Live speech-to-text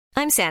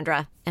I'm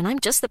Sandra, and I'm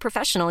just the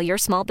professional your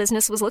small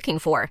business was looking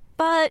for.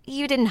 But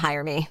you didn't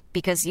hire me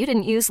because you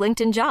didn't use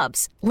LinkedIn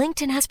Jobs.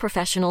 LinkedIn has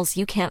professionals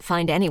you can't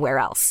find anywhere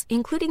else,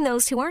 including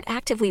those who aren't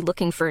actively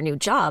looking for a new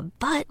job,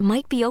 but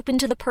might be open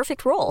to the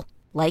perfect role,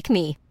 like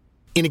me.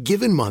 In a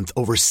given month,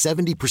 over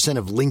 70%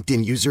 of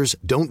LinkedIn users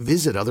don't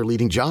visit other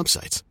leading job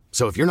sites.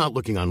 So if you're not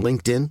looking on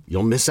LinkedIn,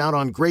 you'll miss out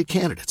on great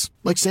candidates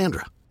like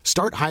Sandra.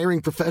 Start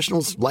hiring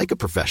professionals like a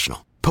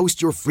professional.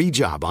 Post your free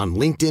job on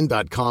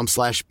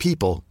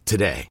linkedin.com/people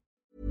today.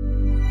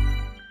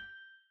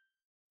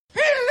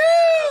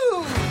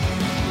 Hello!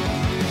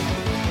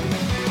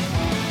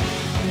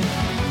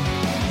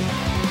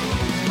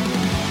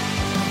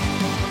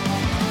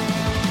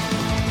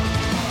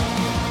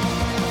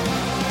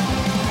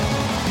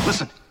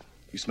 Listen,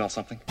 you smell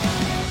something?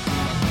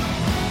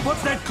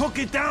 What's that? Cook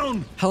it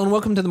down! Hello and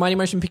welcome to the Mighty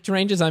Motion Picture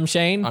Rangers. I'm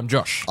Shane. I'm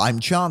Josh. I'm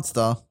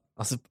Chancellor.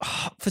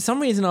 For some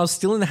reason, I was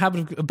still in the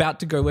habit of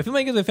about to go. We're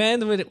filmmaking the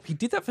fan. We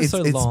did that for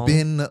so long. It's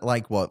been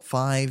like,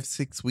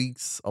 5-6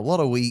 weeks? A lot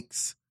of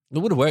weeks. It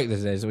would have worked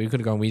this day, so we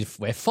could have gone, we're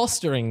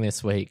fostering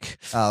this week.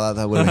 Oh,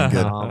 that would have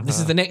been good. This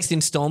is the next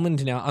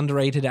installment in our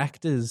Underrated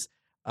Actors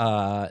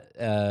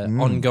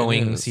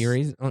ongoing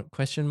series.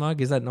 Question mark?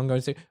 Is that an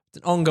ongoing series? It's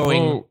an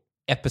ongoing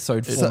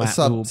episode format.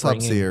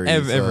 Sub-series.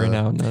 Every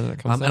now and then it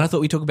comes and I thought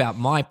we talk about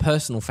my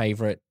personal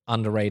favourite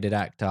underrated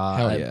actor,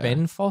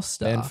 Ben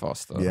Foster. Ben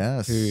Foster.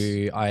 Yes.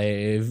 Who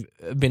I've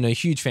been a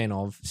huge fan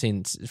of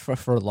since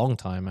for a long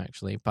time,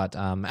 actually. But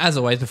as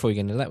always, before we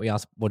get into that, we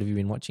ask, what have you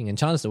been watching? And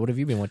Chancellor, what have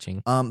you been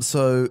watching?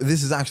 So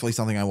this is actually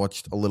something I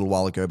watched a little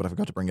while ago, but I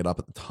forgot to bring it up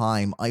at the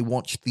time. I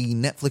watched the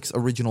Netflix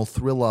original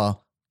thriller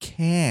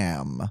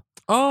Cam.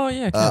 Oh,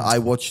 yeah. I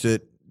watched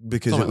it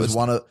because it was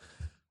one of...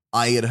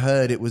 I had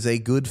heard it was a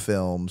good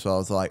film, so I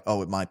was like,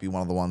 oh, it might be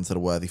one of the ones that are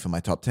worthy for my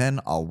top 10.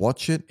 I'll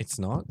watch it. It's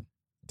not.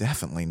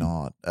 Definitely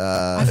not.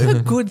 I've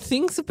heard good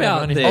things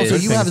about this.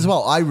 Also, you have as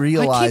well. I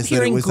realized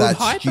that it was that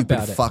hype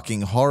stupid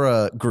fucking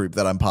horror group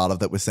that I'm part of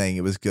that was saying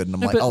it was good, and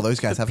I'm like, oh, those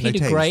guys have no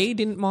taste. Peter Gray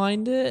didn't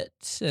mind it.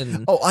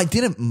 Oh, I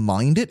didn't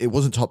mind it. It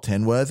wasn't top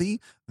 10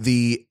 worthy.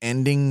 The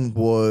ending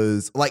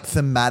was, like,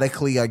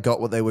 thematically, I got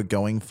what they were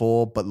going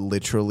for, but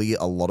literally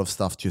a lot of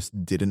stuff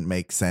just didn't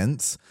make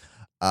sense.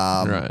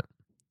 Right.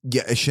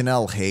 Yeah,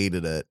 Chanel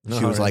hated it.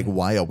 She was like,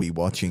 why are we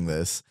watching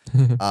this?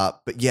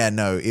 But yeah,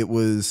 no, it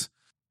was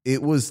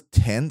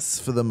tense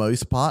for the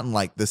most part, and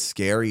like the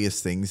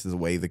scariest things is the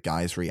way the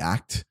guys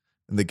react,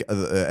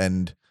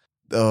 and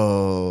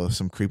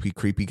some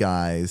creepy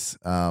guys.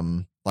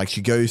 Like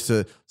she goes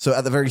to, so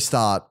at the very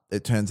start,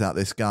 it turns out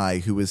this guy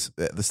who was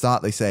at the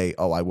start, they say,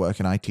 oh, I work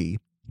in IT.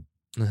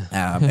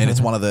 And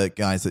it's one of the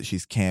guys that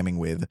she's camming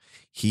with.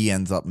 He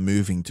ends up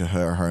moving to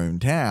her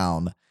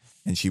hometown.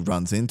 And she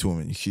runs into him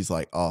and she's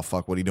like, oh,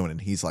 fuck, what are you doing? And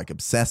he's like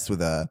obsessed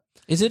with her.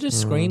 Is it a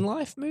Screen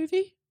Life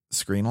movie?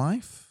 Screen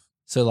Life?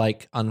 So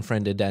like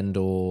Unfriended and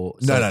or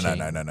No.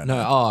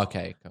 Oh,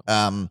 okay.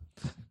 Cool.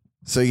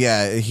 So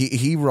yeah,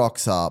 he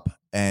rocks up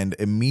and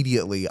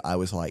immediately I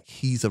was like,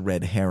 he's a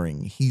red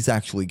herring. He's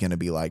actually going to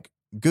be like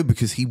good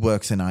because he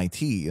works in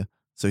IT,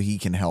 so he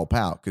can help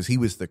out because he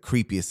was the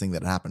creepiest thing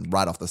that happened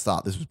right off the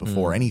start. This was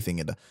before anything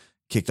had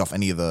kicked off,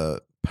 any of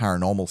the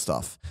paranormal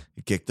stuff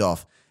had kicked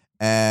off.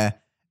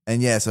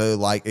 And yeah, so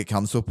like it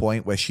comes to a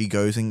point where she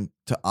goes in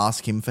to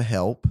ask him for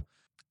help,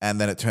 and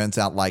then it turns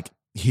out like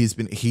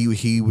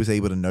he was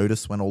able to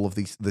notice when all of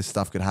this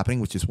stuff could happen,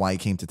 which is why he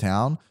came to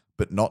town,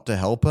 but not to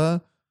help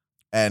her.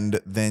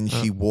 And then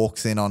she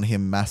walks in on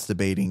him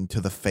masturbating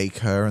to the fake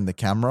her and the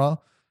camera,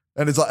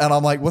 and it's like, and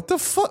I'm like, what the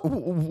fuck?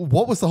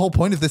 What was the whole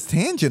point of this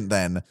tangent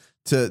then?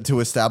 To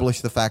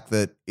establish the fact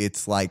that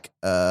it's like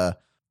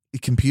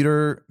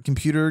computer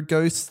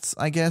ghosts,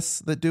 I guess,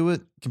 that do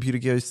it. Computer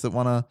ghosts that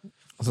want to.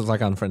 So it's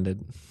like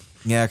Unfriended.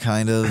 Yeah,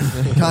 kind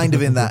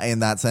of in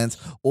that sense.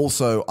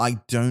 Also, I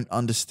don't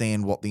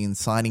understand what the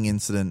inciting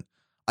incident.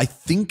 I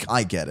think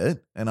I get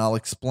it, and I'll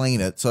explain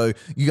it. So,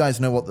 you guys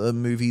know what the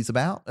movie's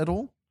about at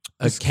all?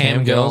 A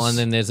cam girl, and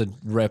then there's a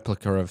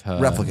replica of her.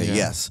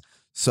 Yes.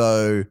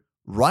 So,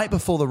 right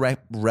before the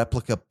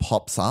replica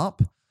pops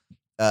up,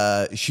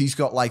 she's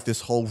got like this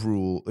whole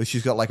rule.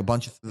 She's got like a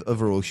bunch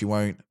of rules. She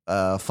won't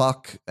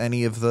fuck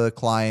any of the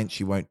clients.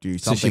 She won't do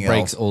something else. So she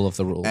breaks all of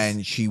the rules.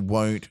 And she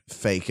won't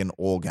fake an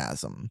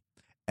orgasm.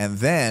 And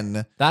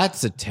then...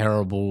 That's a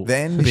terrible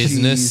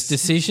business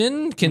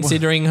decision,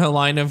 considering her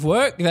line of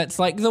work. That's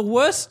like the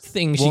worst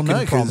thing she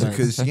could promise.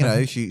 Because, you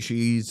know,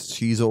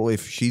 she's all,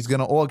 if she's going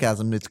to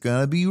orgasm, it's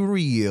going to be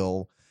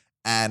real.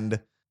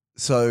 And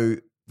so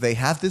they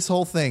have this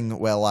whole thing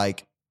where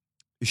like,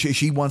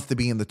 she wants to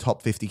be in the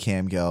top 50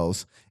 cam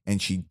girls,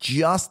 and she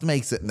just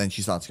makes it, and then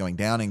she starts going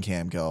down in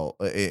cam girl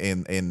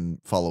in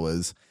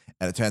followers,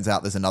 and it turns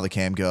out there's another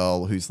cam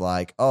girl who's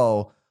like,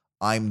 oh,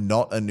 I'm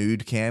not a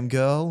nude cam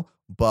girl,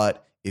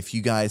 but if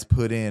you guys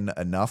put in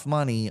enough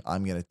money,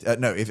 I'm gonna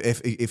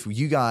if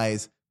you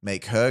guys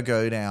make her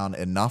go down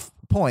enough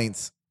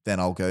points, then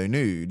I'll go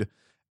nude.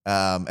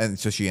 And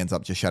so she ends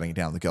up just shutting it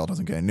down. The girl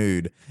doesn't go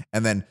nude,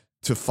 and then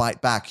to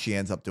fight back, she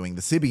ends up doing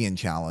the Sybian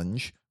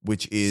challenge,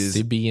 which is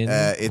Sybian?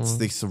 it's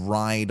this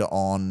ride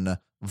on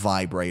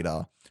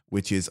vibrator,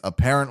 which is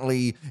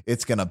apparently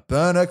it's going to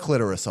burn her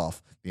clitoris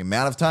off. The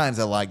amount of times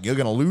they're like, you're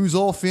going to lose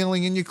all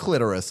feeling in your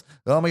clitoris.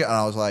 Oh my God. And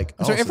I was like,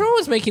 so everyone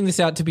was making this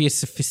out to be a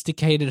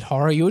sophisticated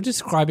horror. You're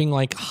describing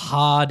like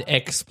hard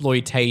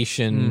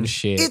exploitation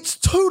shit. It's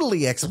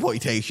totally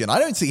exploitation. I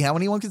don't see how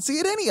anyone could see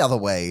it any other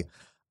way.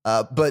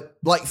 But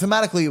like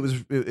thematically,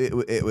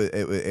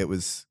 it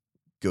was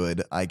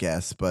good, I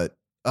guess. But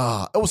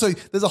also,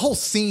 there's a whole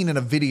scene in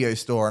a video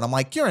store, and I'm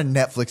like, you're a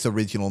Netflix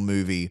original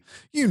movie.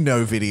 You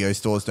know video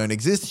stores don't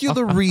exist. You're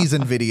the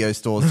reason video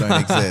stores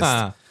don't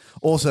exist.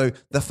 Also,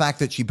 the fact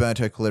that she burnt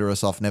her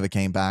clitoris off never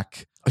came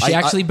back. She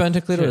actually burnt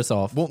her clitoris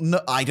off. Well, no,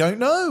 I don't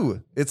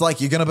know. It's like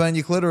you're going to burn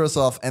your clitoris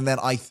off, and then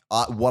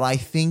what I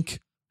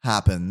think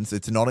happens,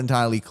 it's not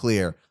entirely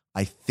clear.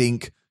 I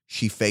think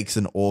she fakes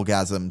an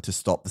orgasm to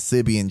stop the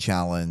Sybian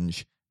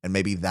challenge, and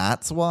maybe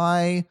that's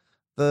why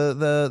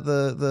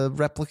the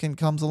replicant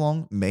comes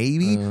along.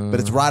 Maybe, but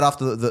it's right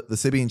after the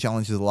Sybian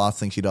challenge is the last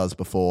thing she does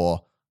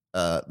before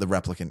the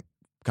replicant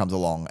comes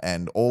along,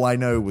 and all I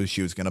know was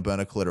she was going to burn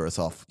her clitoris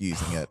off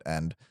using it,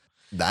 and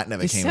that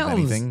never came of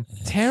anything.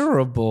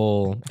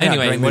 Terrible. Yeah,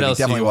 anyway, what else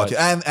Definitely did you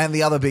watch? And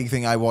the other big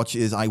thing I watched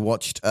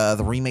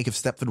the remake of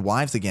Stepford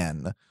Wives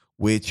again,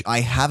 which I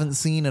haven't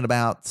seen in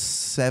about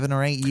 7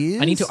 or 8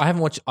 years. I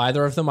haven't watched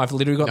either of them. I've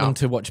literally got them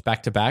to watch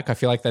back to back. I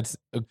feel like that's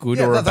a good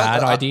or a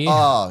bad idea.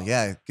 Oh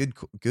yeah,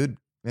 good.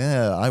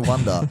 Yeah, I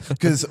wonder.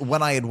 Because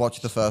when I had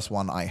watched the first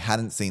one, I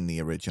hadn't seen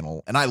the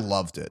original, and I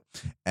loved it.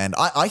 And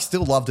I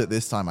still loved it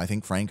this time. I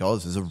think Frank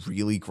Oz is a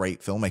really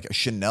great filmmaker.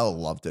 Chanel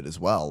loved it as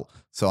well.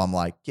 So I'm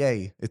like,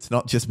 yay, it's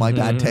not just my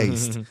bad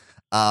taste.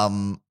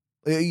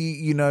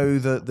 You know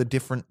the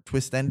different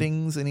twist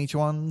endings in each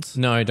one's?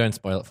 No, don't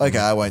spoil it for me. Okay,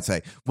 I won't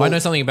say. Well, I know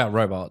something about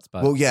robots,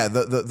 but... Well, yeah,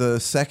 the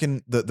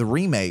second... The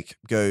remake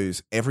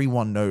goes,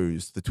 everyone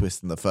knows the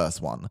twist in the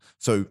first one.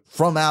 So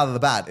from out of the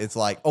bat, it's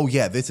like, oh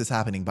yeah, this is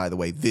happening, by the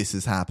way. This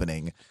is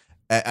happening.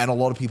 And a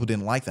lot of people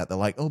didn't like that. They're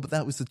like, oh, but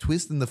that was the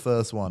twist in the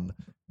first one.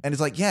 And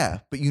it's like, yeah,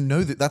 but you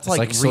know that's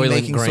like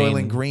remaking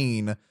Soylent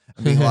Green and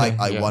being like,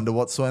 I wonder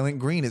what Soylent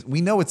Green is. We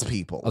know it's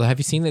people. Although, have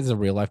you seen there's a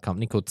real life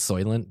company called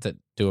Soylent that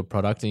do a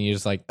product and you're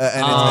just like, and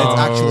it's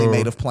actually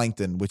made of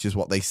plankton, which is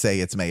what they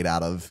say it's made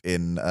out of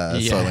in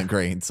Soylent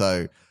Green.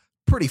 So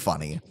pretty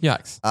funny.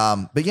 Yikes.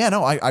 But yeah,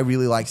 no, I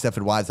really like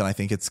Stepford Wives, and I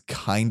think it's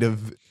kind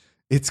of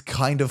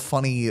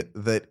funny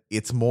that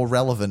it's more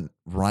relevant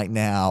right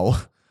now.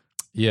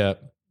 Yeah.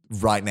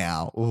 Right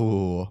now.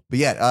 Ooh. But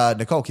yeah,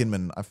 Nicole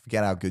Kidman, I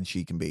forget how good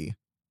she can be.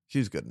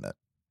 She's good in it.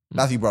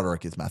 Matthew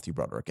Broderick is Matthew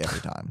Broderick every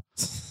time.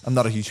 I'm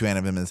not a huge fan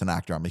of him as an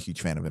actor. I'm a huge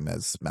fan of him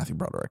as Matthew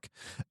Broderick.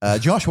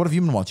 Josh, what have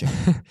you been watching?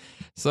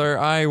 So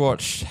I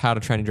watched How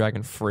to Train Your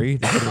Dragon 3.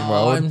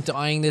 I'm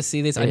dying to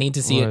see this. I need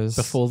to see it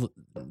before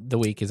the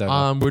week is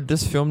over. With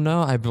this film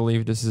now, I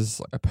believe this is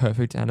like a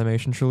perfect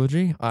animation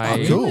trilogy.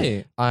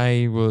 Cool.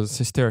 I was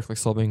hysterically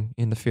sobbing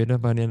in the theater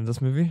by the end of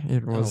this movie.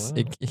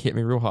 It hit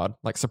me real hard,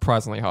 like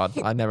surprisingly hard.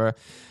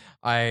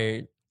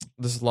 I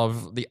just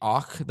love the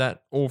arc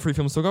that all 3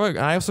 films took over. And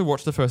I also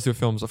watched the first 2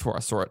 films before I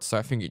saw it, so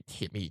I think it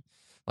hit me,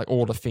 like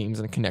all the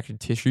themes and connected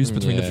tissues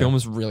between the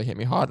films really hit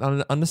me hard.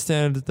 I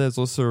understand that there's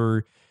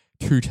also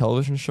 2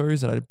 television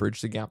shows that I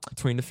bridge the gap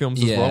between the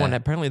films as well, and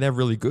apparently they're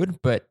really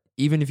good, but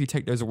even if you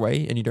take those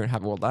away and you don't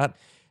have all that,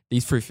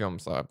 these 3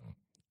 films are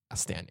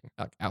outstanding.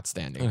 Okay,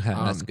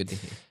 that's good to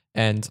hear.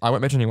 And I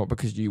won't mention anymore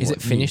because Is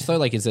it finished though?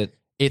 Like, is it...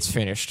 It's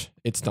finished.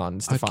 It's done.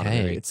 It's the final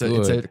movie. It's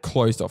good. a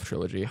closed off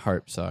trilogy.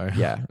 Hope so.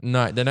 Yeah.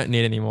 No, they don't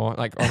need any more.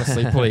 Like,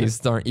 honestly, please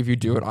don't. If you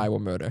do it, I will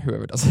murder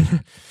whoever does it.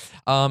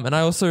 And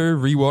I also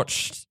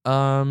rewatched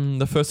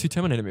the first 2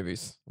 Terminator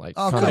movies, like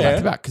kind of back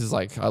to back, because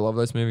like I love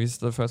those movies.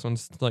 The first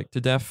one's like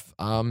to death.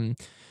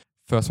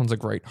 First one's a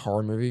great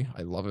horror movie.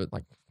 I love it.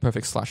 Like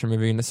perfect slasher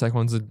movie. And the second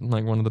one's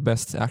like one of the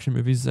best action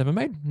movies ever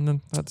made. And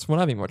then that's what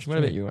I've been watching. What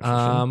about you?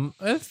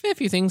 A fair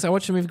few things. I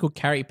watched a movie called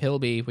Carrie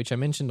Pilby, which I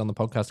mentioned on the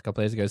podcast a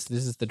couple of days ago. So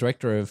this is the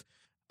director of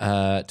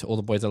To All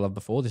the Boys I Loved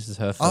Before. This is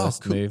her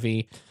first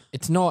movie.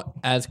 It's not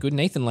as good.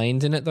 Nathan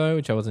Lane's in it though,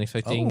 which I wasn't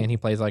expecting. And he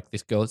plays like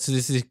this girl. So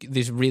this is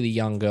this really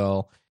young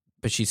girl,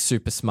 but she's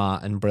super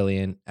smart and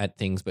brilliant at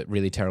things, but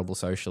really terrible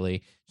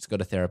socially. She's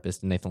got a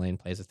therapist, and Nathan Lane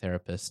plays a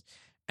therapist.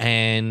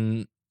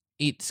 And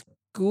it's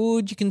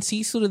good. You can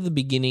see sort of the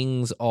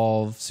beginnings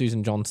of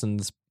Susan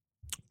Johnson's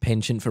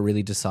penchant for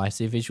really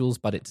decisive visuals,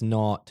 but it's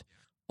not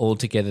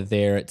altogether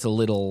there. It's a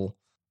little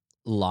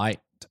light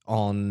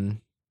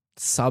on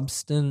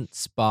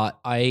substance, but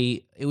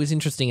it was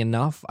interesting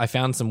enough. I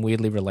found some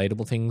weirdly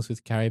relatable things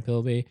with Carrie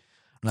Pilby,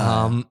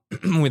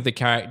 with the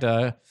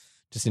character,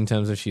 just in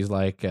terms of she's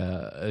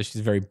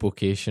very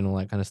bookish and all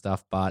that kind of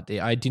stuff. But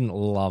I didn't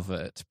love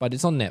it. But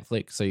it's on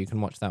Netflix, so you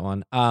can watch that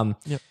one.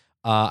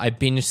 I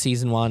binged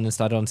season 1 and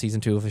started on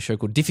season 2 of a show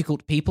called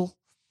Difficult People,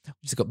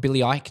 which has got Billy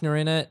Eichner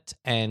in it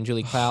and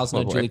Julie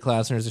Klausner. Julie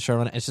Klausner is a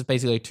showrunner. It's just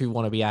basically 2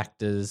 wannabe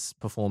actors,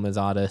 performers,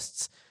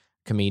 artists,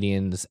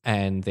 comedians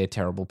and they're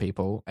terrible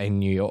people in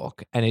New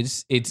York. And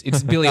it's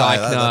Billy Oh,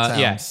 Eichner.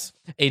 that sounds-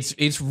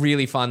 It's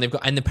really fun. They've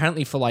got, and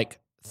apparently for like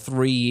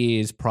 3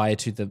 years prior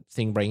to the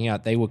thing breaking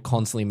out, they were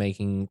constantly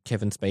making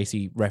Kevin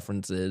Spacey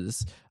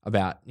references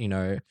about, you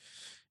know,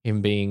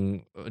 him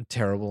being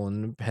terrible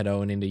and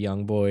pedo and into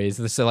young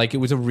boys. So like it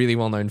was a really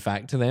well-known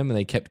fact to them and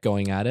they kept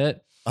going at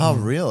it. Oh,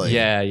 really?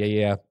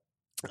 Yeah.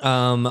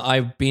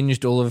 I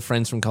binged all of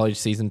Friends from College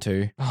season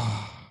 2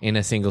 in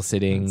a single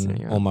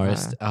sitting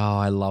almost. Oh,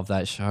 I love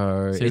that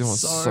show. Season It's was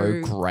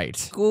so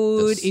great.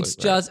 good. It's so It's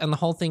great. just, and the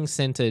whole thing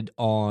centered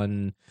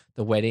on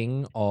the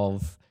wedding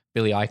of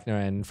Billy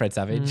Eichner and Fred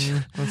Savage.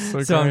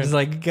 That's So I'm just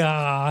like,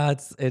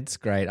 God, it's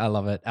great. I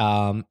love it.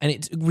 And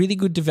it's really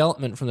good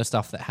development from the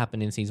stuff that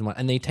happened in season 1.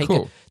 And they take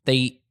Cool.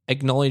 they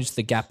acknowledge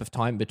the gap of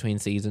time between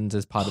seasons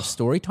as part of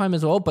story time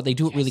as well, but they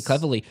do it really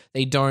cleverly.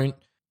 They don't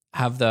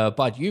have the,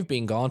 but you've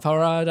been gone for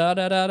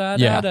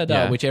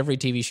which every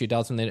TV show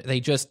does. And they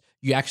just,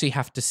 you actually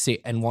have to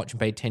sit and watch and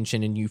pay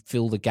attention and you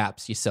fill the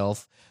gaps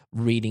yourself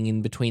reading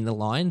in between the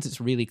lines.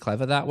 It's really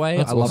clever that way.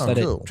 That's I love awesome.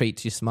 that Cool. it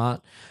treats you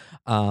smart.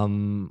 I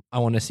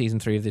want a season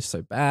 3 of this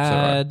so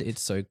bad.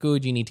 It's so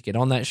good. You need to get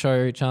on that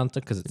show, Chanta,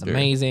 because it's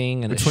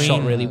amazing and it's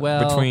shot really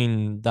well.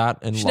 Between that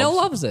and Chanel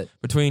loves it.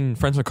 Between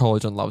Friends from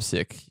College and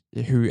Lovesick,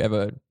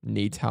 whoever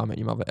needs How I Met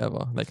Your Mother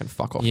ever, they can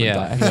fuck off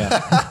Yeah, and die.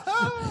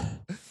 yeah.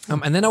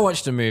 And then I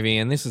watched a movie,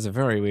 and this was a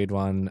very weird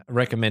one,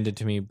 recommended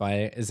to me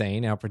by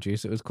Zane, our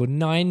producer. It was called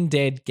 9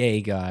 Dead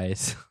Gay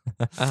Guys.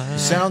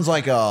 Sounds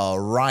like a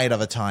ride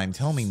of a time.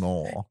 Tell me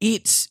more.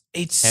 It's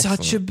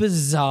such a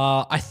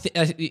bizarre.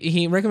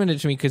 He recommended it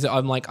to me because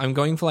I'm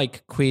going for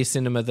like queer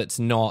cinema that's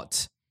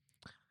not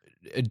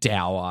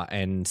dour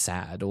and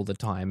sad all the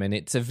time, and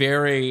it's a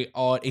very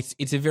odd.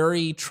 It's a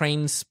very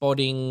train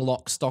spotting,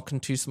 lock, stock,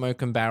 and two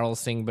smoke and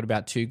barrels thing, but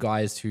about 2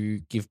 guys who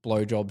give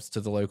blowjobs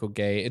to the local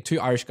gay, 2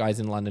 Irish guys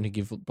in London who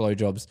give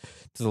blowjobs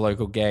to the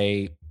local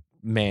gay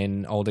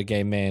men, older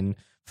gay men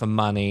for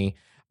money,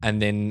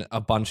 and then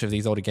a bunch of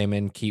these older gay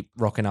men keep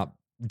rocking up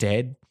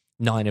dead.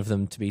 9 of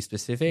them to be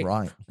specific.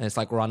 Right. And it's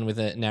like run with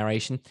a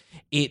narration.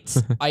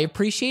 I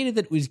appreciated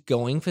that it was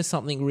going for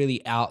something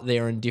really out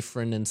there and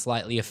different and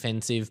slightly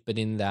offensive, but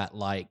in that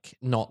like,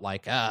 not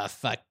like,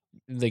 fuck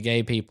the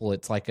gay people.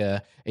 It's like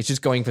it's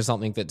just going for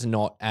something that's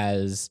not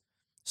as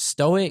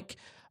stoic.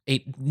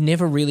 It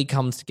never really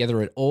comes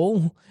together at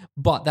all.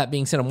 But that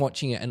being said, I'm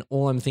watching it and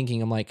all I'm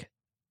thinking, I'm like,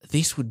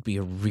 this would be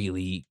a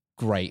really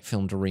great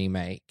film to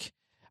remake.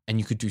 And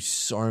you could do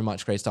so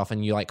much great stuff,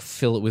 and you like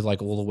fill it with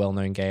like all the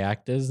well-known gay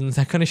actors and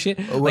that kind of shit.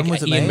 When Like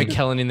was it Ian made?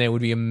 McKellen in there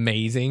would be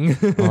amazing.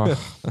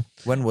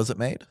 When was it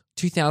made?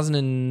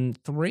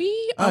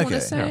 2003, I want Okay,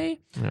 to say.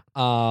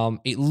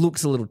 It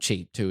looks a little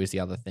cheap too. Is the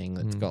other thing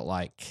that's got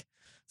like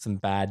some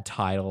bad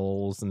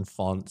titles and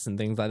fonts and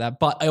things like that.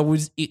 But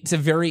it's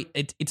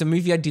a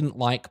movie I didn't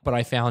like, but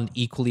I found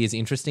equally as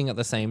interesting at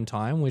the same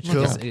time, which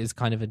Cool. is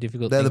kind of a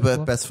difficult. They're thing the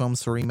for. best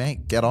films to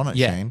remake. Get on it,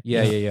 Yeah, Shane.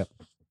 yeah.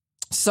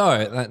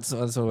 So that's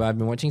what I've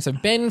been watching. So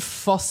Ben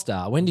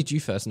Foster. When did you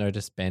first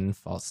notice Ben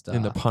Foster?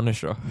 In The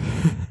Punisher.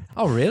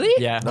 Oh, really?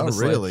 Yeah. No,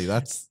 honestly. really.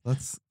 That's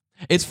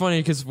It's funny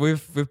because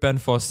with Ben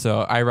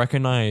Foster, I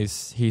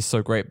recognize he's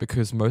so great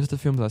because most of the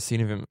films I've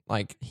seen of him,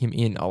 like him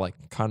in, are like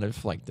kind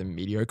of like the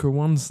mediocre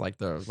ones, like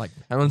the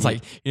one's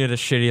like the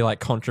shitty like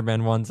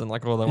Contraband ones and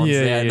like all the ones.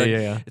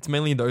 Yeah. It's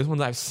mainly those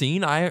ones I've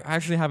seen. I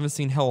actually haven't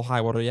seen Hell or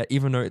High Water yet,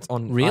 even though it's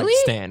on Really?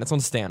 Stan. It's on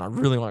Stan. I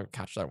really want to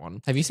catch that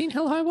one. Have you seen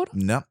Hell High Water?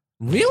 no.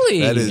 Really?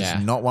 That is Yeah.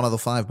 not one of the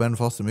 5 Ben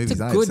Foster movies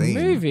a I've good seen.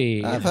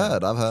 movie. I've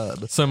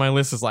heard. So my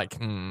list is like, I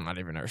don't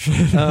even know.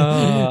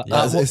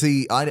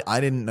 See, I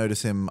didn't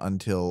notice him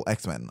until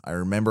X-Men. I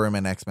remember him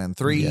in X-Men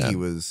 3. Yeah. He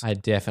was I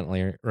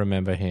definitely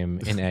remember him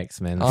in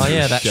X-Men. Oh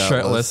yeah, that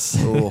shirtless.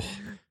 Oh,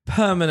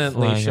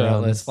 Permanently Flying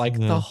shirtless, around. like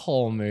Yeah. the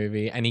whole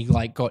movie. And he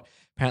like got,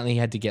 apparently he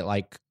had to get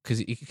like, because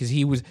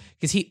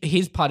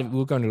his part of it,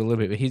 we'll go into it a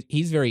little bit, but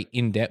he's very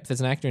in-depth as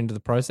an actor into the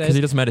process. Because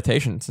he does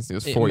meditation since he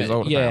was 4 years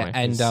old. Yeah,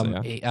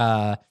 apparently.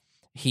 and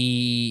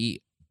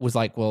he was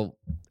like, well,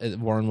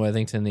 Warren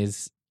Worthington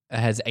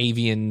has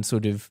avian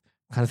sort of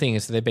kind of thing,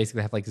 so they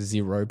basically have like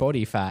 0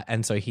 body fat,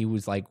 and so he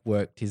was like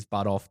worked his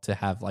butt off to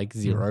have like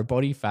 0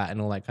 body fat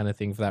and all that kind of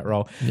thing for that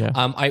role.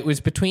 Yeah. It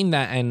was between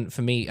that and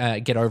for me,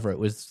 Get Over It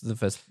was the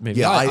first movie.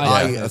 yeah,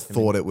 I first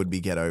thought it would be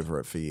Get Over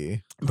It for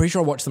you. I'm pretty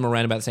sure I watched them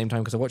around about the same time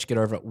because I watched Get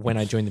Over It when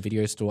I joined the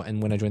video store,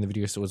 and when I joined the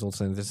video store was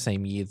also in the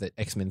same year that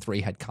X-Men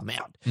 3 had come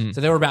out.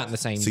 So they were about in the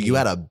same So year. you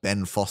had a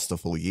Ben Foster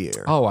full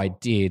year. Oh, I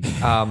did.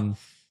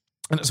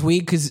 And it's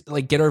weird because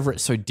like Get Over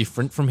It's so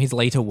different from his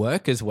later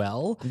work as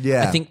well.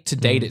 Yeah. I think to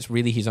date it's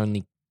really his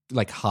only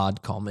like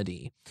hard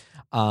comedy.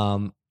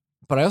 But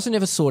I also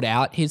never sought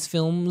out his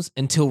films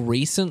until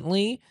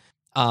recently.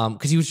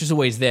 Because he was just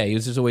always there. He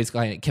was just always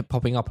kind of kept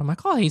popping up. I'm like,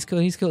 oh, he's cool.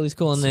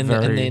 And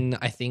then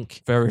I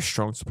think Very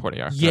strong supporting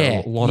actor.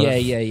 yeah.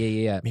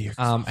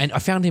 Mediocre And I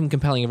found him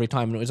compelling every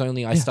time. And it was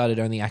only I started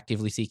only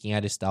actively seeking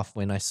out his stuff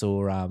when I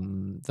saw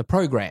The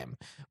Program,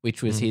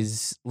 which was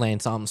his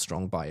Lance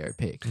Armstrong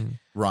biopic.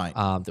 Right.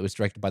 That was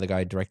directed by the guy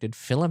who directed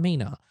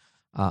Philomena.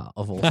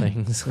 of all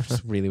things. Which is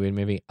a really weird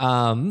movie.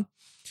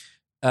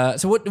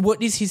 So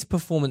what is his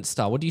performance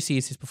style? What do you see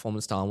as his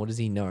performance style, and what is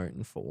he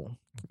known for?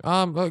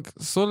 Like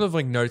sort of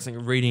like noticing,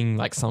 reading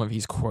like some of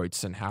his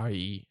quotes and how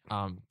he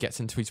gets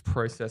into his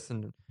process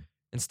and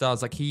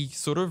styles. Like he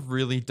sort of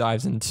really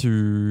dives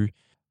into,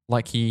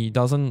 like he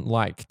doesn't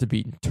like to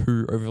be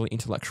too overly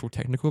intellectual,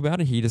 technical about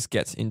it. He just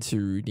gets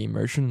into the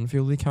emotion and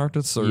feel of the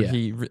characters. So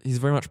he's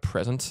very much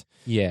present.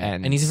 Yeah,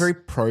 and he's a very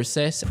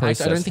process actor. I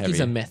don't think he's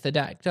a method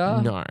actor.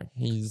 No,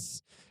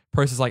 he's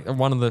process. Like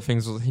one of the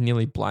things was he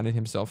nearly blinded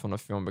himself on a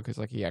film because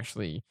like he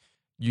actually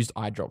used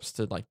eye drops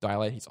to like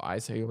dilate his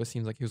eyes, so he always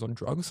seems like he was on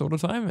drugs all the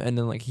time. And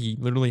then like he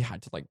literally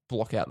had to like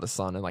block out the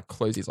sun and like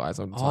close his eyes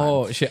all the time.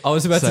 Oh shit! I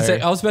was about to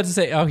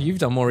say. Oh, you've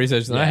done more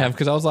research than I have,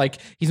 because I was like,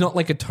 he's not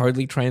like a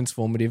totally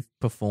transformative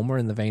performer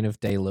in the vein of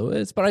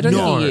Day-Lewis, but I don't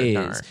think he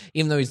is.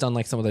 Even though he's done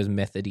like some of those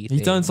methody things.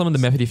 He's done some of the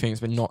methody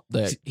things, but not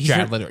the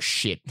Jared Leto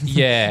shit.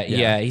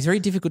 Yeah. He's very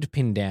difficult to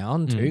pin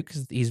down too,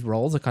 because his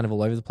roles are kind of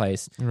all over the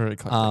place. Really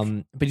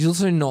classic. But he's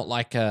also not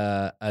like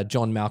a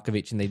John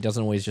Malkovich, and he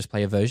doesn't always just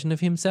play a version of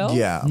himself.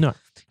 Yeah. No.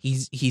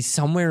 He's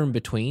somewhere in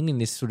between in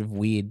this sort of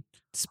weird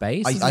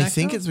space. I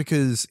think it's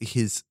because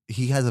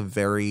he has a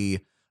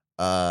very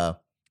not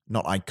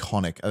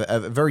iconic, a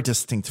very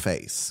distinct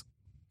face.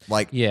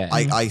 Like,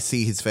 I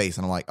see his face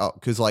and I'm like, oh,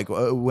 because like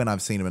when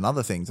I've seen him in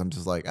other things, I'm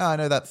just like, oh, I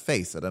know that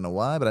face. I don't know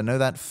why, but I know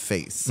that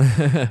face.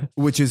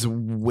 Which is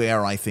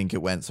where I think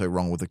it went so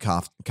wrong with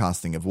the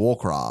casting of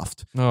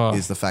Warcraft,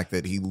 is the fact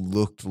that he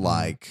looked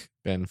like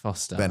Ben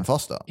Foster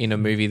in a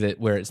movie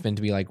where it's meant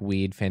to be like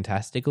weird,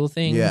 fantastical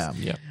things.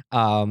 Yeah.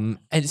 And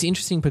it's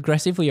interesting,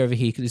 progressively over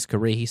his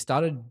career, he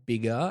started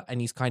bigger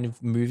and he's kind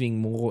of moving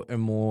more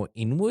and more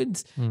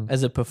inwards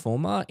as a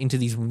performer into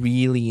these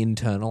really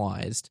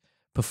internalized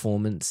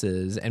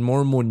performances and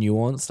more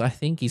nuanced. I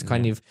think he's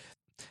kind of,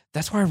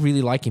 that's why I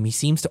really like him. He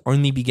seems to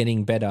only be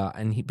getting better,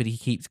 but he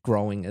keeps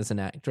growing as an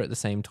actor at the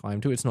same time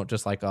too. It's not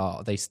just like,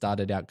 oh, they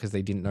started out because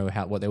they didn't know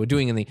what they were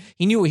doing, and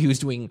he knew what he was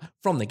doing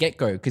from the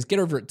get-go, because Get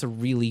Over It's a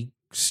really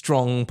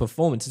strong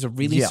performance. It's a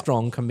really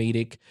strong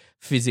comedic,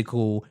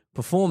 physical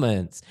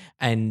performance,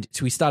 and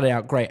so he started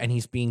out great, and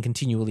he's being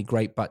continually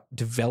great, but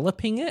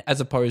developing it,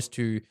 as opposed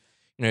to,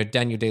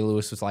 Daniel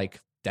Day-Lewis was like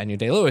Daniel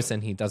Day-Lewis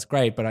and he does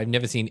great, but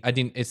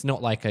it's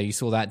not like you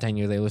saw that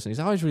Daniel Day-Lewis and he's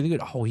always really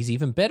good. Oh, he's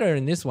even better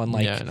in this one.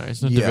 Like,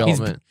 it's not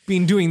development. He's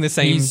been doing the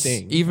same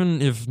thing.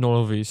 Even if none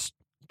of his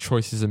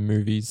choices in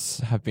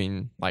movies have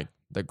been like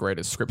the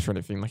greatest scripts or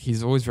anything, like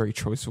he's always very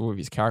choiceful with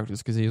his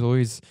characters, because he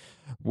always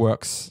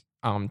works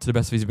to the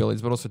best of his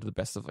abilities, but also to the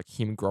best of like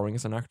him growing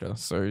as an actor.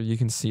 So you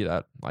can see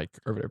that like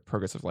over the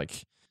progress of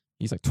like,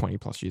 he's like 20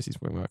 plus years he's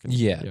been working.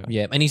 Yeah.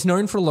 And he's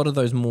known for a lot of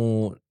those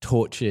more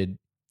tortured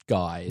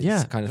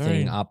guys kind of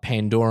thing.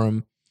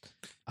 Pandorum,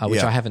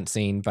 which I haven't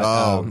seen,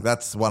 but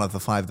that's one of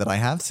the 5 that I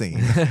have seen.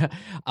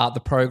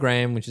 The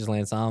Program, which is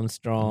Lance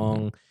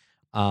Armstrong.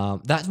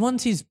 That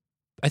one's his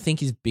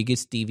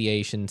biggest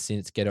deviation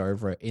since Get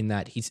Over It, in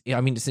that it's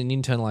an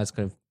internalized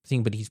kind of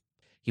thing, but he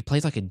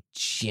plays like a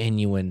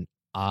genuine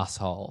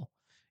asshole.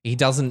 He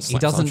doesn't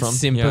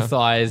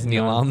sympathize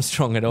Neil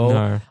Armstrong at all.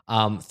 No.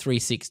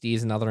 360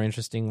 is another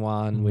interesting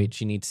one,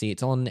 which you need to see.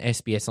 It's on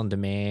SBS On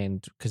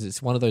Demand, because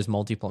it's one of those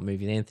multi-plot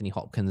movies. Anthony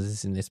Hopkins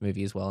is in this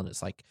movie as well, and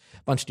it's like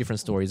a bunch of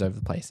different stories over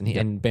the place.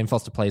 And Ben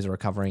Foster plays a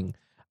recovering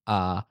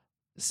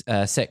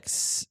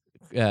sex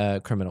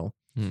criminal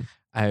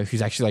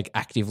who's actually like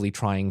actively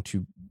trying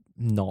to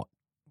not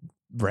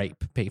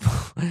rape people.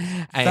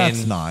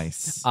 That's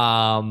nice.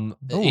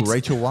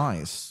 Rachel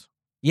Weisz.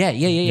 Yeah.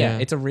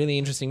 It's a really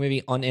interesting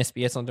movie on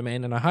SBS On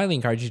Demand, and I highly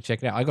encourage you to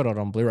check it out. I got it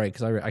on Blu-ray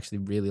because I actually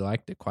really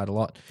liked it quite a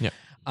lot. Yeah.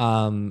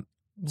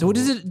 So what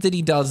is it that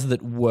he does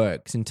that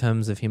works in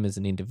terms of him as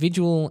an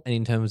individual and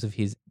in terms of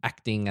his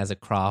acting as a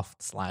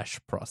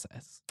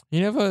craft/process?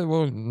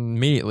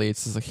 Immediately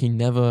it's just like he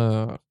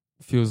never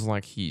feels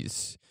like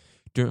he's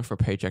doing it for a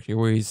paycheck. He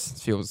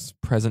always feels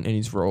present in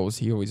his roles.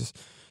 He always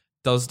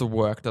does the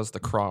work, does the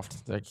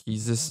craft. Like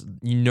he's just,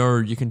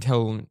 you can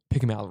tell,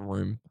 pick him out of the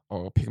room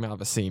or pick him out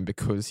of a scene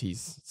because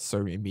he's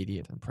so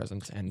immediate and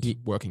present and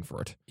working for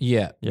it.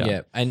 Yeah.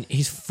 And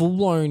his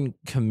full-blown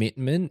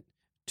commitment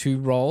to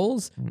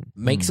roles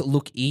makes it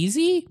look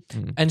easy,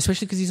 and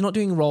especially because he's not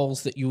doing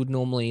roles that you would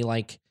normally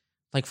like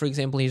for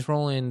example, he's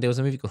rolling. There was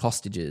a movie called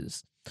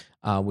Hostages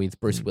with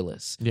Bruce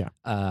Willis. Yeah.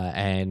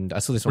 And I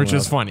saw this one, which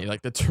is funny.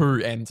 Like the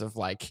two ends of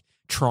like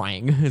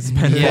trying is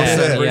Ben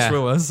Foster and Bruce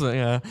Willis.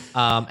 Yeah.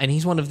 And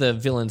he's one of the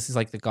villains. He's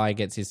like the guy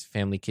gets his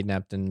family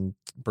kidnapped and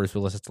Bruce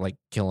Willis has to like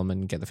kill him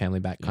and get the family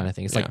back kind of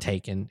thing. It's like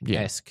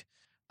Taken-esque.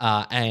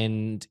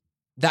 And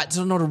that's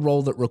not a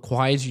role that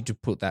requires you to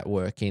put that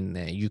work in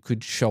there. You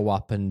could show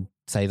up and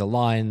say the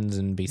lines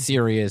and be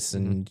serious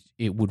and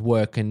it would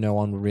work and no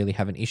one would really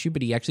have an issue.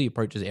 But he actually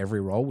approaches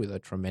every role with a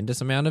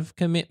tremendous amount of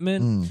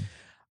commitment.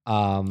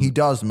 He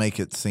does make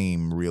it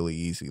seem really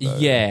easy though.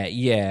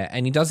 Yeah.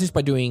 And he does this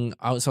by doing,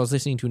 so I was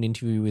listening to an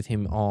interview with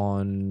him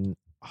on,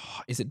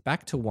 is it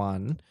Back to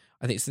One?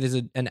 I think so. There's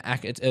a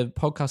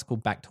podcast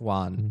called Back to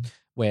One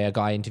where a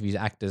guy interviews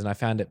actors, and I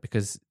found it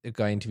because a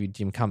guy interviewed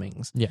Jim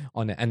Cummings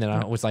on it, and then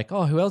I was like,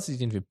 oh, who else is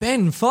he interviewed?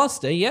 Ben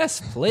Foster,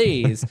 yes,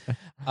 please.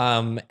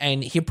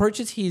 And he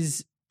approaches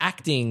his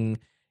acting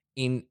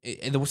in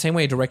the same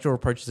way a director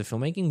approaches the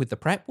filmmaking, with the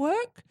prep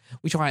work,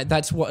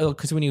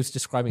 because when he was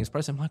describing his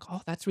process, I'm like,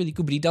 oh, that's really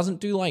good, but he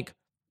doesn't do like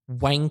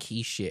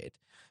wanky shit.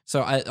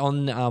 So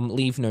on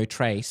Leave No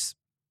Trace,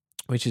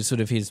 which is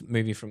sort of his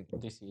movie from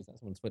this year,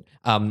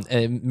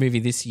 a movie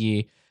this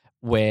year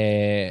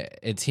where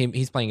it's him,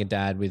 he's playing a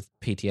dad with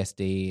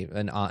PTSD,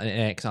 an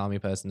ex-army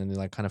person, and they're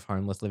like kind of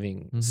homeless,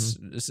 living,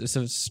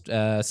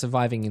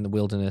 surviving in the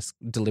wilderness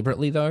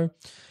deliberately though.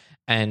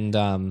 And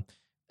the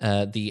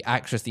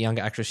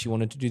younger actress, she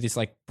wanted to do this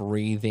like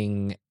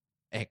breathing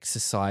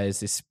exercise,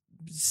 this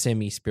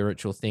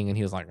semi-spiritual thing, and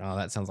he was like, oh,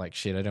 that sounds like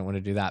shit, I don't want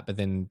to do that. But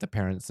then the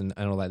parents and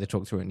all that, they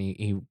talked through it, and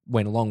he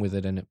went along with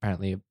it, and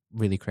apparently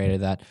really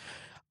created that.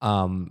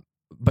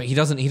 But he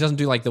doesn't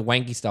do like the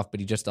wanky stuff,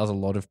 but he just does a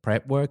lot of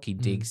prep work. He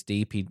digs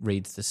deep, he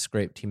reads the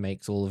script, he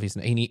makes all of his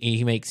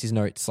he makes his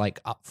notes like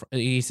up.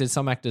 He says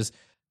some actors,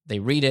 they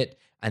read it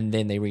and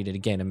then they read it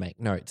again and make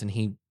notes, and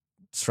he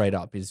straight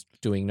up is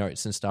doing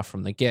notes and stuff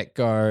from the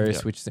get-go.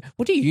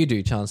 What do you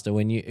do, Chancellor,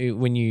 when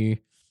you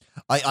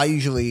I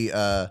usually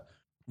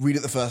read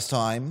it the first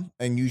time,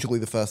 and usually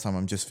the first time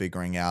I'm just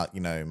figuring out,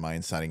 my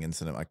inciting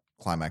incident, my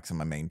climax, and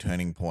my main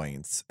turning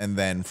points. And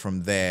then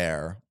from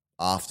there,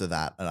 after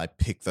that, and I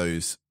pick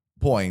those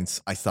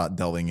points, I start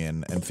delving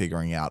in and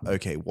figuring out,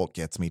 okay, what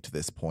gets me to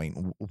this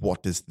point?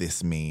 What does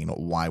this mean?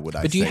 Why would I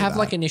say that? But do you have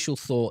like initial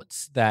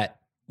thoughts that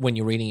when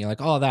you're reading, you're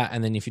like, oh, that,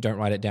 and then if you don't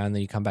write it down,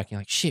 then you come back and you're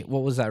like, shit,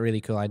 what was that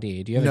really cool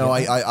idea? Do you ever No,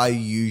 I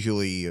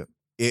usually,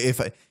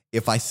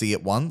 if I see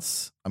it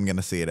once, I'm going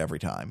to see it every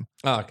time.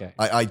 Oh, okay.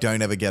 I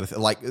don't ever get it.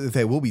 Like,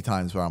 there will be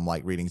times where I'm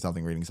like reading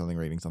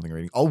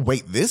something. Oh,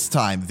 wait, this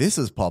time this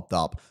has popped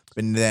up.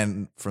 And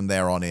then from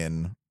there on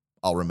in,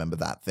 I'll remember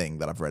that thing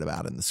that I've read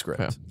about in the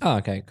script. Yeah. Oh,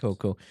 okay,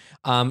 cool.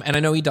 And I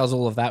know he does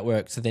all of that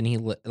work, so then he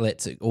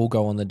lets it all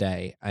go on the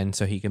day, and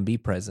so he can be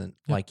present,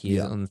 like he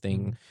is on the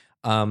thing.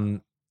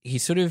 He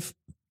sort of,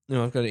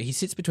 he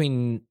sits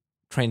between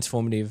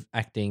transformative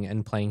acting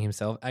and playing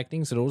himself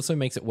acting, so it also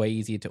makes it way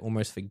easier to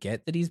almost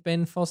forget that he's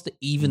Ben Foster,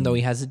 even though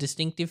he has a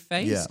distinctive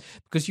face. Yeah.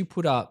 Because you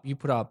put up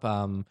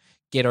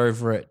Get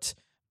Over It,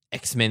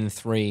 X-Men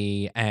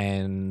 3,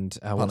 and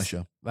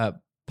Punisher.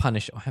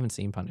 Punisher. I haven't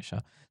seen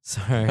Punisher,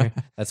 so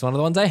that's one of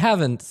the ones I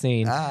haven't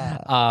seen.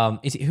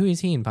 Who is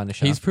he in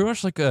Punisher? He's pretty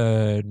much like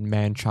a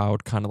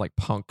man-child kind of like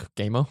punk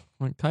gamer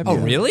type. Oh,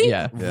 really?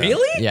 Yeah.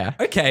 Really? Yeah.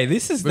 Okay,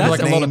 that's like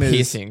a lot of name is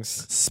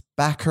piercings.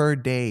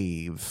 Spacker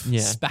Dave. Yeah.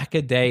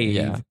 Spacker Dave.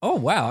 Yeah. Oh,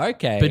 wow.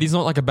 Okay. But he's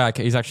not like a bad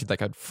kid. He's actually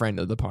like a friend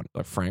of the pod,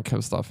 like Frank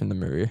and stuff in the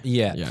movie.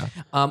 Yeah. Yeah.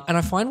 And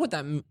I find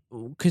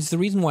because the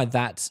reason why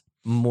that's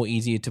more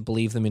easier to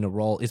believe them in a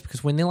role is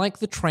because when they're like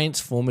the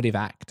transformative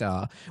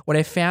actor, what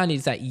I found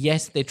is that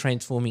yes, they're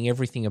transforming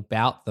everything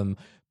about them,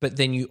 but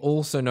then you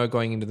also know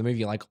going into the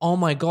movie, like, oh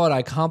my God,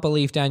 I can't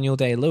believe Daniel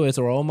Day-Lewis,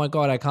 or oh my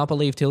God, I can't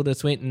believe Tilda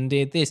Swinton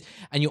did this.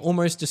 And you're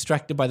almost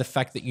distracted by the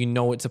fact that you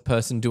know it's a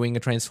person doing a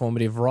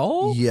transformative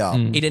role. Yeah.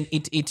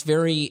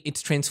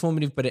 It's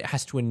transformative, but it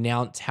has to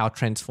announce how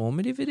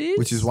transformative it is.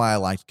 Which is why I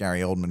liked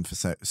Gary Oldman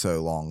for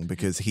so long,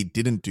 because he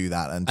didn't do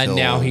that until... And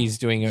now he's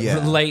doing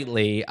it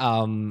lately.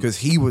 Because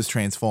he was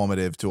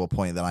transformative to a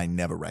point that I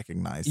never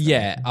recognized.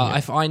 I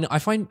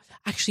find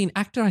actually an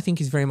actor I think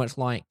is very much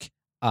like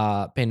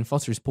Ben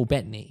Foster is Paul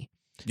Bettany.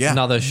 Yeah.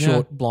 Another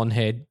short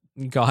blonde-haired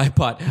guy,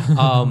 but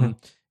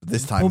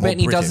this time Paul more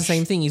Bettany British. does the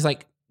same thing. He's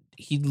like,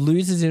 he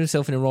loses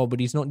himself in a role, but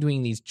he's not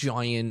doing these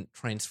giant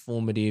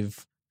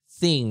transformative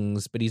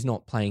things, but he's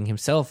not playing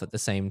himself at the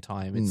same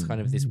time. It's kind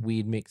of this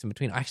weird mix in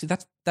between. Actually,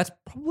 that's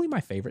probably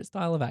my favorite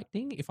style of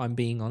acting, if I'm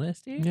being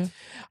honest here. Yeah.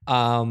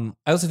 I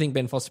also think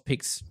Ben Foster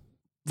picks,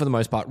 for the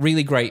most part,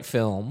 really great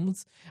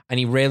films, and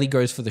he rarely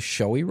goes for the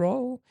showy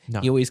role.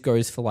 No. He always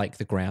goes for like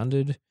the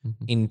grounded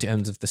in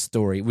terms of the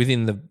story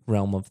within the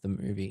realm of the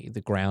movie, the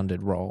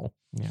grounded role.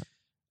 Yeah.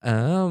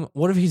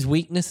 What are his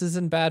weaknesses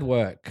and bad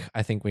work?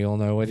 I think we all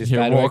know what his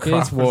bad work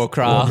is.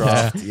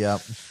 Warcraft.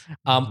 Yep.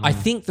 I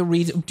think the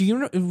reason. Do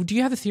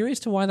you have a theory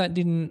as to why that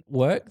didn't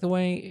work the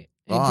way?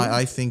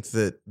 I think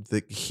that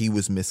he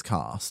was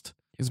miscast.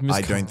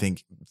 I don't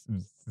think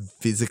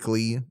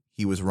physically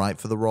he was right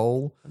for the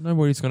role. I don't know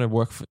what he's going to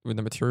work with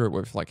the material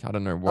with. Like, I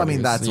don't know what.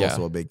 That's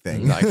also a big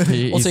thing. Like,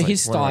 also,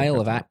 his style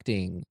of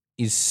acting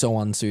is so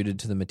unsuited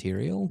to the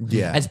material.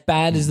 Yeah. As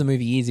bad as the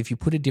movie is, if you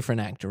put a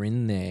different actor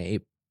in there,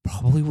 it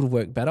probably would have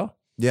worked better.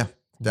 Yeah.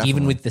 Definitely.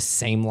 Even with the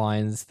same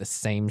lines, the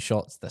same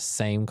shots, the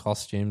same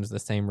costumes, the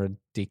same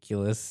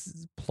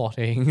ridiculous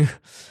plotting.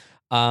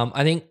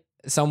 I think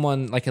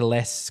someone like a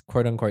less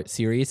quote unquote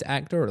serious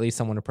actor, or at least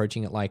someone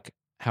approaching it like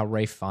how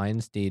Ralph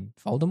Fiennes did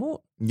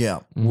Voldemort,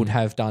 would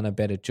have done a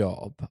better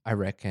job, I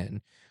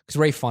reckon. Because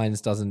Ralph Fiennes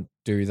doesn't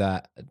do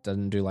that,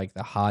 doesn't do like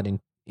the hard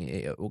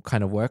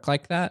kind of work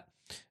like that.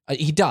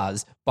 He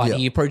does, but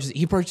he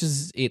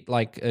approaches it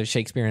like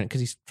Shakespearean,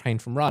 because he's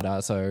trained from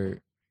RADA. So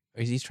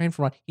he's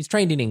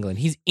trained in England.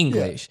 He's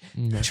English,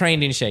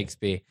 trained in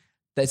Shakespeare.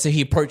 So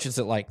he approaches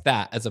it like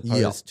that, as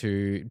opposed Yeah.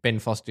 to Ben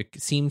Foster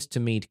seems to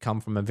me to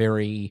come from a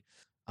very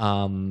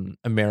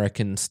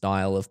American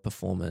style of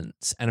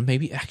performance, and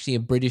maybe actually a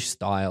British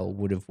style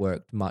would have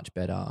worked much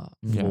better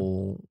Yeah.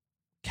 for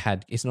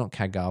It's not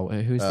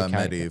Cadgar. Who's the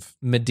character? Medivh.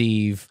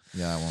 Medivh.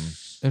 Yeah, that one.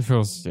 It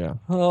feels, yeah.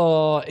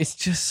 Oh, it's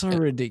just so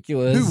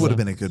ridiculous. Who would have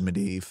been a good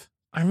Medivh?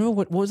 I remember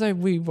what was I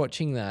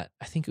rewatching that?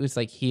 I think it was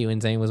like here when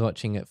Zane was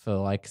watching it for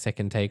like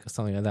second take or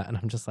something like that, and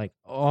I'm just like,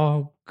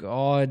 oh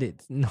god,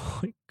 it's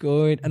not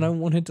good, and I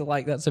wanted to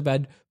like that so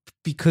bad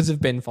because of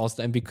Ben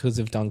Foster and because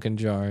of Duncan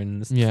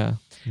Jones. Yeah.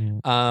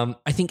 I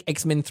think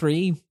X-Men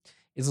 3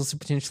 is also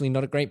potentially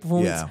not a great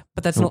performance, Yeah.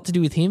 but that's not to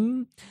do with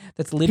him.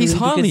 That's literally He's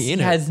hardly because in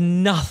he it. has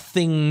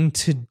nothing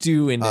to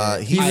do in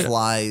it. He I-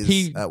 flies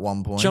he at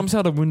one point. Jumps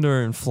out a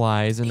window and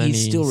flies, and then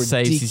he's he still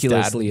saves his dad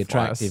ridiculously and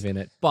flies. attractive in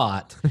it,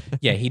 but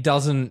yeah, he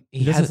doesn't.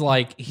 He has doesn't-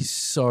 like he's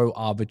so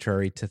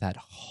arbitrary to that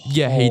whole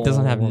Yeah, he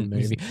doesn't have- movie.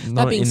 he's That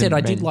not being in said, the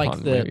I did main like part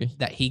of the movie.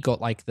 that he got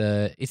like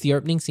it's the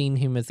opening scene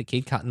him as the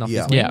kid cutting off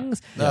Yeah. his Yeah.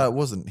 wings. It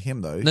wasn't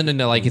him though.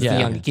 No, like it's Yeah. the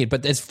younger kid.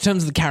 But as in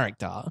terms of the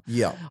character,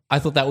 Yeah. I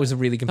thought that was a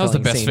really was the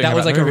compelling best scene. thing That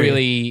was about like the a movie.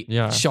 really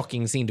Yeah.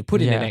 shocking scene to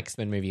put in an Yeah.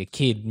 X-Men movie. A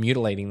kid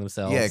mutilating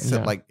themselves. Yeah,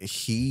 except Yeah. like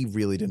he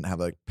really didn't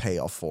have a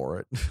payoff for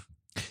it.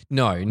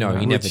 No, he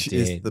never which did.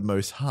 is the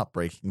most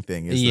heartbreaking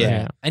thing, isn't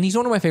Yeah. it? And he's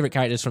one of my favorite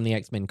characters from the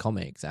X-Men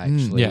comics,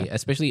 actually. yeah.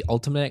 Especially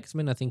Ultimate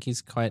X-Men. I think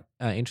he's quite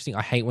interesting.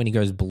 I hate when he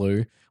goes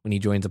blue when he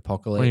joins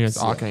Apocalypse. When he was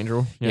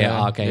Archangel.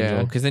 Yeah,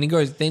 Archangel. Because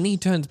then he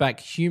turns back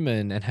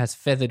human and has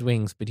feathered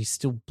wings, but he's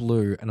still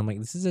blue. And I'm like,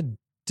 this is a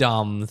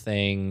dumb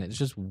thing. It's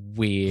just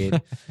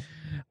weird.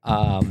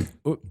 Oh.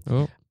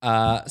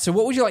 So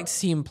what would you like to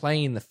see him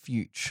play in the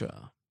future?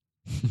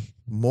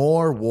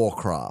 More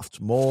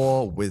Warcraft,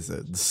 more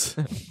wizards.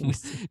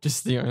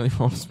 Just the only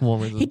one small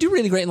reason. He'd do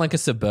really great in like a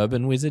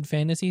suburban wizard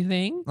fantasy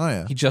thing. Oh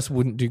yeah. He just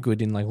wouldn't do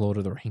good in like Lord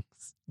of the Rings.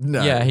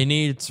 No. Yeah, he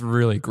needs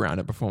really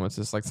grounded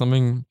performances, like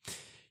something,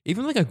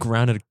 even like a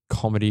grounded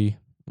comedy,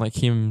 like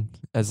him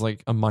as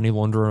like a money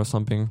launderer or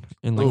something.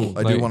 In like, Ooh,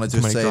 I do want to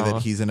just comedic say drama.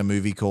 that he's in a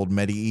movie called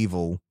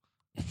Medieval,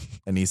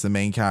 and he's the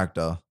main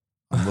character.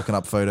 I'm looking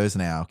up photos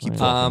now. Keep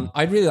talking.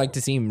 I'd really like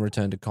to see him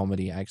return to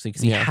comedy actually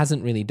because he Yeah.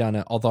 hasn't really done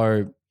it.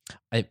 Although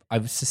I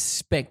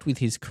suspect with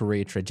his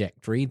career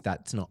trajectory,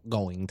 that's not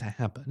going to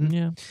happen.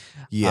 Yeah.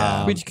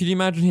 Yeah. Which could you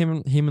imagine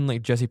him and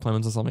like Jesse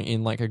Plemons or something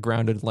in like a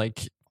grounded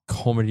like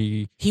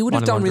comedy? He would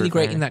have done really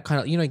great thing. in that kind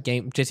of,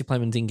 game, Jesse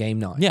Plemons in Game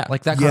Night. Yeah.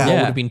 Like that kind of Yeah. role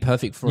would have been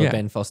perfect for a Yeah.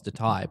 Ben Foster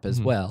type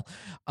as well.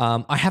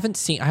 I have to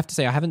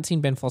say, I haven't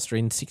seen Ben Foster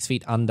in 6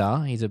 Feet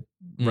Under. He's a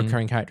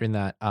recurring character in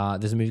that.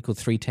 There's a movie called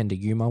 310 to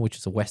Yuma, which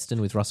is a Western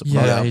with Russell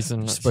Crowe. Yeah, he's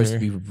in which that is supposed to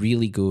too. be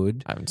really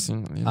good. I haven't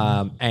seen it.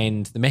 Yeah.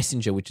 And The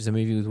Messenger, which is a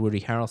movie with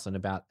Woody Harrelson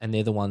about, and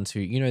they're the ones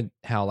who,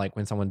 how like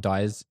when someone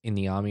dies in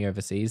the army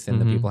overseas, then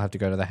the people have to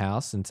go to the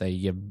house and say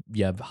your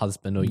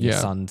husband or your Yeah.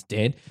 son's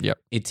dead. Yep.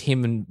 It's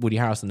him and Woody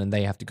Harrelson, and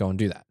they have to go and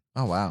do that.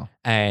 Oh wow.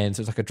 And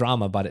so it's like a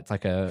drama, but it's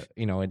like an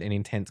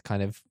intense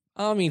kind of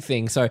army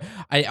thing. So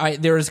I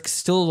there is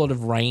still a lot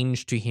of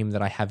range to him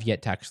that I have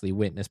yet to actually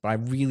witness, but I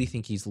really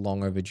think he's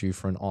long overdue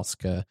for an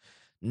Oscar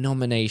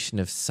nomination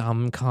of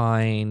some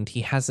kind.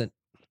 He hasn't.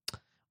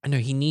 I know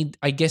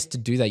I guess to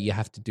do that you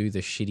have to do the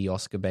shitty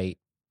Oscar bait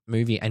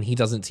movie, and he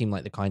doesn't seem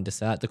like the kind to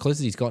say that. The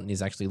closest he's gotten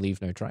is actually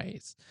Leave No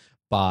Trace,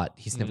 but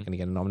he's never going to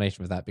get a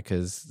nomination for that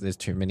because there's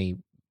too many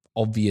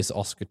obvious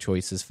Oscar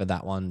choices for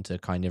that one to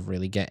kind of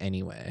really get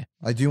anywhere.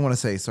 I do want to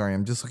say, sorry,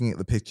 I'm just looking at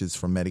the pictures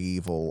from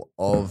Medieval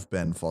of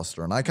Ben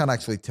Foster, and I can't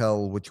actually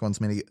tell which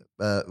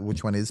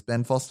one is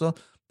Ben Foster,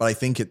 but I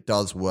think it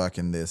does work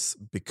in this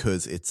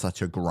because it's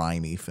such a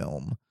grimy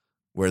film,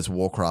 whereas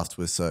Warcraft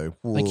was so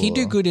Like he'd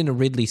do good in a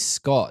Ridley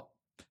Scott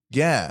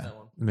Yeah,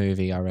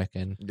 movie, I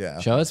reckon. yeah.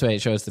 Show us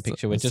the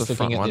picture. We're it's just the looking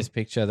front at one. this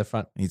picture, the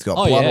front. He's got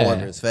Oh, blood yeah. all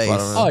over his face. Blood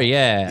on Oh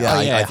yeah, Yeah, oh,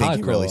 I yeah. think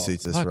he really hardcore.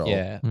 suits this Fuck role.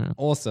 Yeah, Yeah.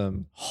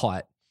 awesome,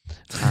 hot.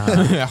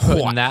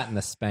 Putting that in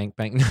the spank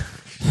bank.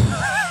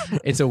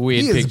 It's a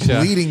weird He is picture.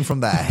 bleeding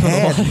from the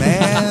head,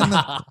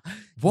 man.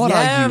 What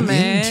are you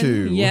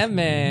into? Yeah,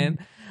 man.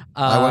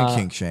 I won't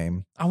kink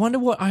shame. I wonder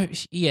what.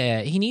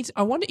 He needs.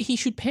 I wonder he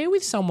should pair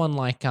with someone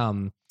like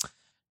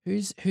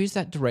who's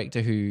that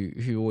director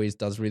who always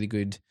does really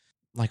good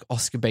like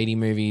Oscar baity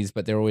movies,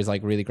 but they're always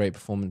like really great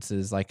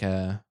performances. Like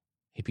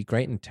he'd be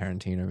great in a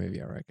Tarantino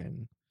movie, I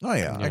reckon. Oh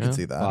yeah, I Yeah. can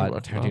see that. But work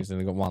well. Tarantino's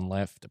only got one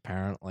left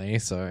apparently,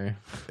 so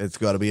It's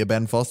got to be a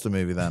Ben Foster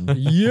movie then.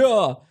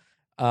 yeah.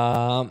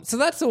 So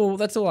that's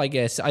all I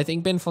guess. I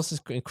think Ben Foster's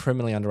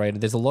criminally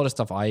underrated. There's a lot of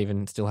stuff I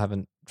even still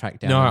haven't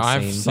tracked down. No, and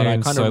I've seen, but I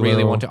seen kind so of really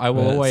little, want to. I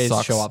will but it always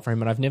sucks. show up for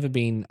him, and I've never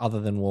been, other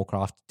than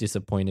Warcraft,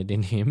 disappointed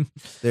in him.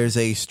 There's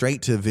a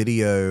straight to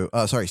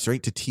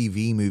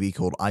TV movie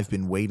called I've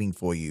Been Waiting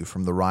for You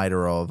from the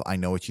writer of I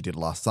Know What You Did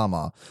Last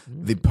Summer.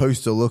 The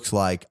poster looks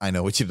like I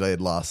Know What You Did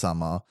Last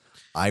Summer.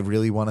 I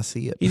really want to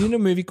see it. He's in a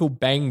movie called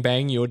Bang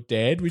Bang You're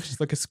Dead, which is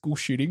like a school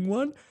shooting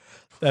one.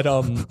 That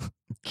but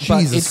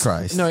Jesus it's-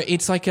 Christ. No,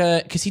 it's like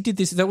because he did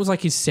this. That was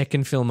like his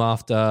second film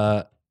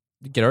after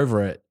Get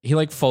Over It, he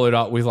like followed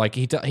up with like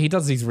he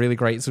does these really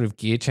great sort of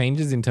gear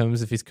changes in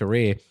terms of his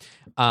career.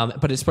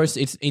 But it's supposed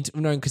to, it's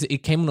no, because it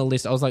came on a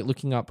list. I was like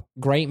looking up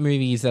great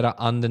movies that are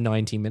under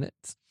 90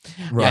 minutes.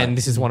 Right. And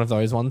this is one of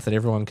those ones that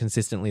everyone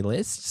consistently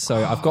lists.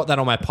 So I've got that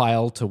on my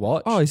pile to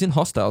watch. Oh, he's in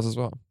Hostiles as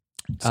well.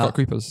 Scott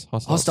Cooper's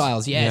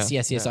Hostiles.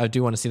 Yes. I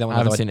do want to see that one. I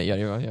haven't seen it yet.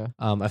 Yeah.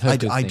 I've heard I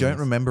good don't things.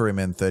 remember him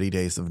in 30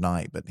 Days of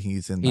Night, but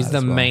he's in. He's that the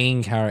as well.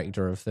 main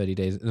character of 30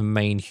 Days, the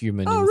main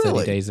human in really?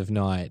 30 Days of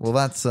Night. Well,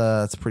 that's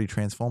pretty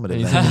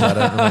transformative. Then, I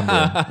don't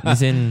remember him.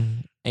 He's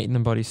in Eight and the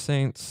Body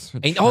Saints.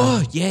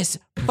 Yes.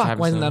 I Fuck, haven't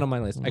why isn't seen that it. on my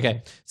list?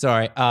 Okay.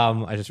 Sorry.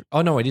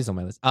 No, it is on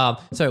my list.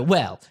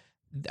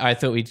 I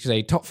thought we'd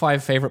say top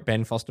 5 favorite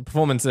Ben Foster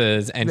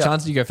performances. And Yeah.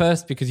 Chance, you go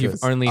first because you've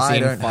Because only I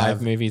seen don't 5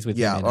 have- movies with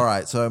Yeah, him in all it.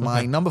 right. So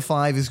my number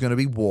 5 is going to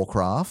be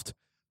Warcraft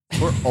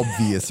for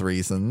obvious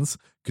reasons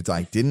because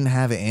I didn't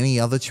have any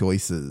other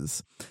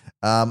choices.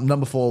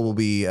 Number 4 will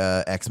be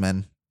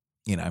X-Men.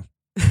 You know,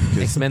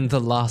 X-Men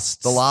The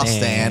Last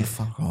Stand.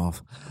 Fuck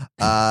off.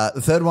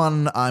 The third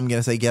one, I'm going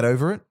to say Get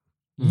Over It.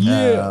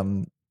 Yeah.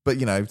 But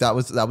you know that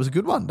was a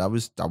good one. That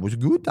was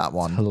good. That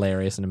one.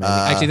 Hilarious and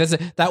amazing.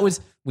 Actually,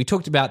 we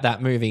talked about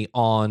that movie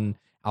on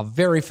our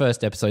very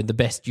first episode, The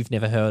Best You've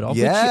Never Heard Of, which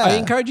Yeah. I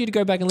encourage you to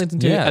go back and listen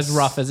to, Yes. as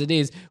rough as it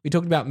is. We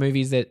talked about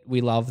movies that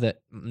we love that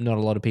not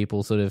a lot of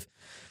people sort of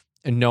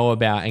know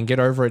about, and Get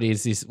Over It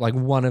is this like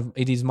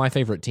it is my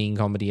favorite teen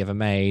comedy ever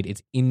made.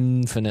 It's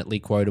infinitely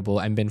quotable,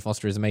 and Ben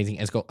Foster is amazing.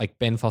 It's got like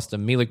Ben Foster,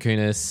 Mila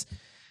Kunis,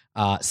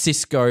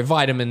 Cisco,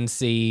 Vitamin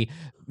C,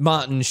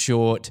 Martin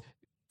Short,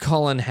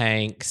 Colin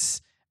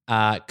Hanks,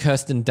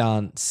 Kirsten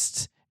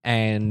Dunst,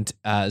 and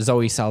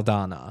Zoe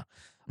Saldana.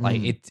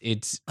 Like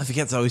it's I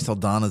forget Zoe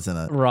Saldana's in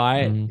it.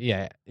 right.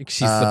 Yeah,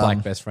 she's the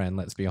black best friend.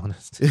 Let's be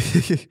honest.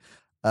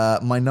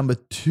 My number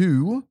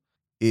 2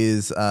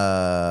 is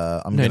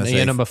I'm going to say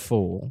you're number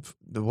 4.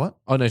 the what?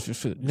 Oh no,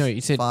 no,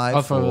 you said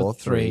 5, 4,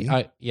 3.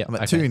 Yeah, I'm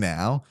at okay. 2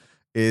 now.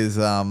 Is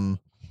I'm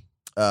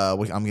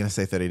going to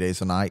say 30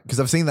 Days a Night because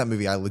I've seen that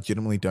movie. I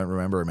legitimately don't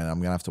remember him, and I'm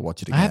going to have to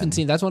watch it I again. haven't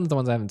seen. That's one of the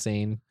ones I haven't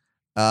seen.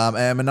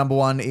 And my number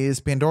 1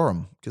 is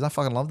Pandorum because I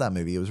fucking love that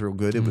movie. It was real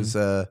good. It was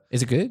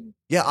Is it good?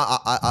 yeah,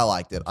 I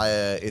liked it.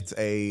 It's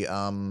a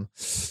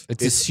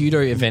It's a pseudo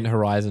Event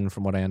Horizon,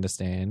 from what I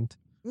understand.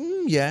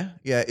 yeah.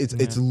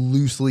 It's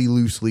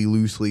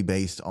loosely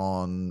based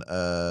on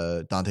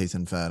Dante's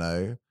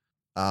Inferno.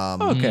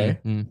 Okay.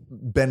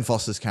 Ben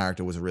Foster's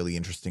character was a really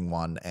interesting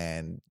one,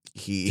 and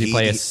Did you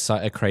play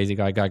a crazy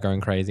guy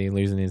going crazy,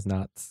 losing his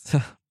nuts?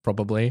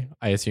 Probably.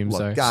 I assume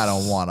look, so. I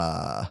don't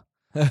wanna.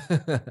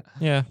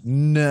 Yeah.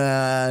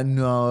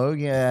 No,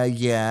 yeah,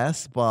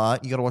 yes,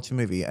 but you got to watch the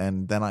movie,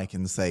 and then I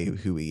can say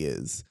who he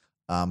is.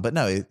 But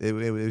no,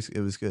 it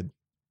was good.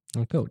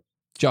 Oh, cool.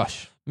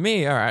 Josh.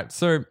 Me, all right.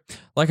 So,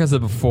 like I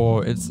said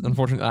before, it's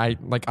unfortunate.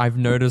 I've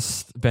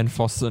noticed Ben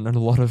Foster in a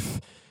lot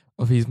of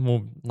his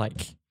more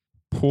like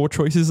poor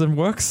choices and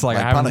works. Like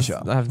Like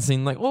Punisher. I haven't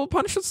seen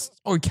Punisher's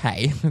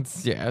okay.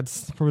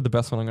 It's probably the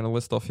best one I'm going to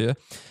list off here.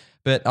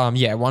 But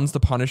one's the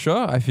Punisher.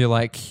 I feel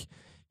like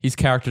his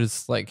character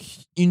is like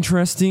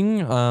interesting.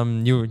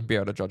 You'll be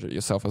able to judge it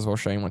yourself as well,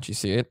 Shane, once you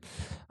see it,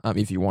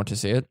 if you want to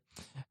see it.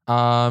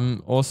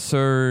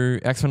 Also,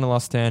 X-Men: The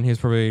Last Stand. He's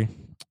probably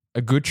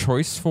a good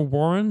choice for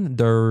Warren,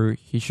 though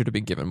he should have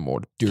been given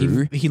more to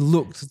do. He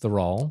looked the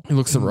role. He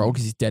looks the role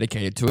because he's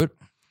dedicated to it.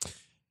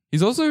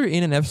 He's also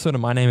in an episode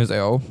of My Name is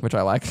Earl, which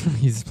I like.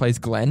 He plays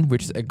Glenn,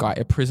 which is a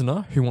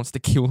prisoner who wants to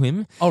kill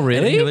him. Oh, really?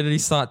 And he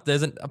literally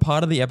there's a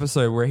part of the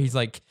episode where he's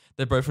like,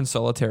 they're both in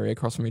solitary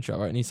across from each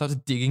other, and he starts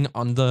digging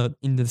in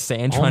the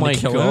sand trying my to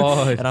kill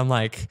God. her. And I'm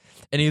like,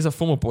 and he's a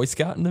former Boy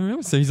Scout in the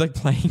room, so he's like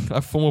playing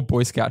a former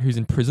Boy Scout who's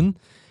in prison,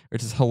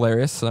 which is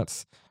hilarious. So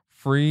that's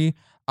free.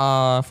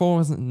 4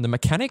 was the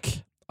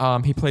mechanic.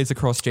 He plays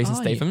across Jason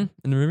Statham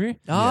in the movie.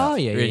 Oh,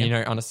 yeah. You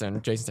know,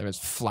 understand Jason Statham's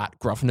flat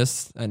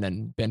gruffness, and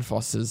then Ben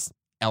Foster's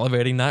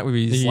elevating that with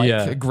his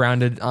like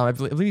grounded. I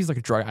believe he's like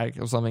a drug addict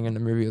or something in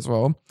the movie as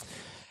well.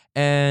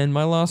 And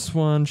my last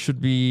one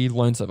should be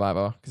Lone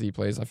Survivor because he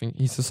plays. I think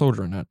he's a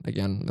soldier in that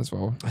again as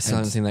well. I still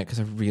haven't seen that because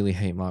I really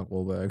hate Mark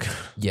Wahlberg.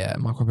 Yeah,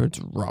 Mark Wahlberg's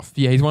rough.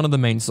 Yeah, he's one of the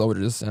main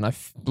soldiers, and I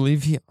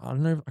believe I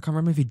don't know. I can't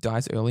remember if he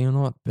dies early or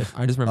not, but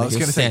I just remember I was he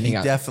going to say standing he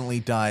up.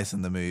 definitely dies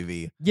in the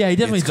movie. Yeah, he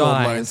definitely It's called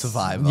dies. Lone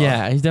Survivor.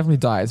 Yeah, he definitely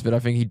dies, but I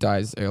think he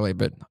dies early.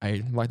 But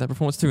I like that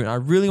performance too, and I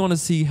really want to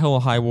see Hell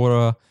or High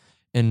Water,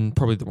 and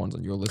probably the ones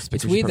on your list. It's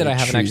because you weird that I probably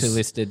haven't actually choose-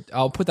 listed.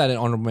 I'll put that in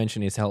honorable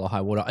mention is Hell or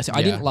High Water. I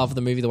didn't Yeah. love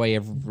the movie the way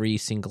every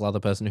single other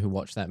person who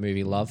watched that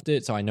movie loved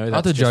it, so I know I have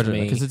that's to just judge it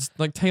me. because it's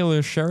like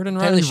Taylor Sheridan,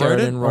 right? Taylor He wrote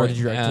Sheridan it, or wrote. did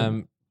you direct it?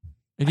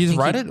 Did I he just think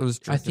write it? Or was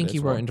I think he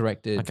wrote and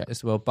directed Okay.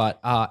 as well.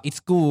 But it's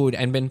good,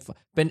 and Ben.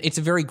 It's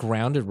a very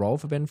grounded role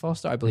for Ben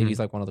Foster. I believe he's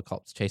like one of the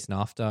cops chasing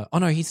after. Oh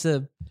no, he's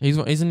the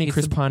Isn't he he's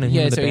Chris the- Pine and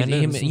yeah, him, the so he's him,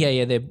 Bandits?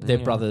 yeah, they're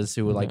Yeah. brothers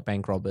who were like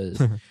bank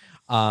robbers.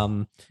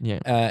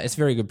 Yeah. It's a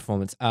very good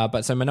performance.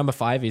 But so my number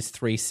 5 is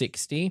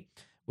 360,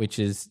 which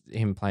is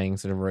him playing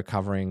sort of a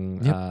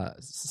recovering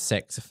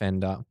sex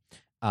offender.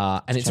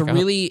 And it's a check out.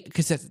 really,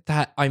 because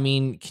that, I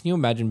mean, can you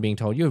imagine being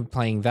told you're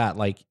playing that?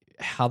 Like,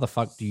 how the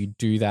fuck do you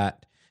do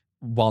that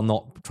while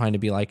not trying to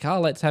be like,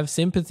 oh, let's have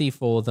sympathy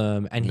for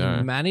them? And he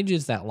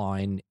manages that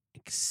line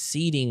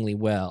exceedingly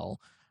well.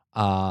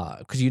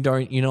 Because you're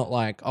not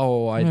like,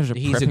 oh,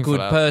 he's a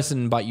good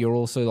person, but you're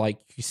also like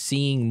you're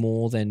seeing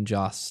more than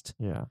just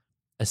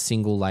a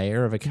single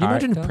layer of a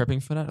character. Can you imagine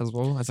prepping for that as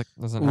well as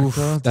an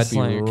actor? That'd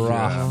be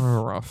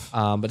rough.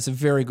 But it's a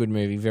very good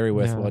movie, very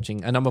worth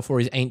watching. And number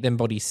 4 is Ain't Them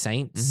Body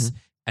Saints.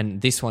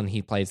 And this one,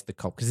 he plays the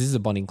cop because this is a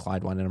Bonnie and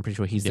Clyde one, and I'm pretty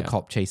sure he's the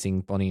cop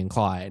chasing Bonnie and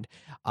Clyde.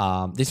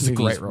 This is a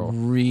great role.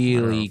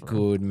 Really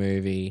good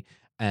movie.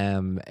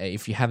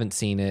 If you haven't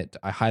seen it,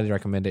 I highly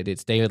recommend it.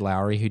 It's David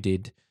Lowery who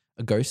did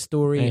A Ghost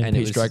Story and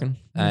Pete's Dragon.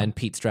 And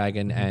Pete's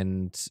Dragon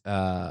and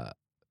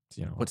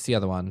what's the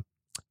other one?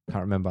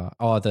 Can't remember.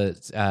 Oh,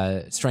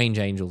 the Strange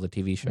Angel, the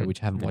TV show,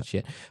 which I haven't watched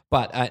yet.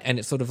 But and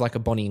it's sort of like a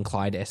Bonnie and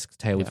Clyde-esque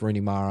tale with Rooney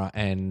Mara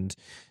and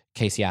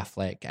Casey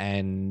Affleck,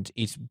 and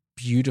it's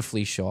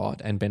beautifully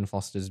shot, and Ben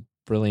Foster's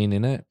brilliant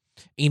in it.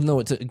 Even though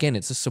it's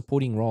a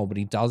supporting role, but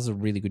he does a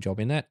really good job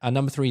in that.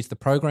 Number 3 is The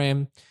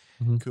Program.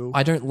 Cool.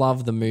 I don't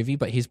love the movie,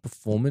 but his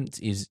performance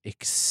is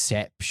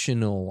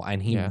exceptional,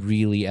 and he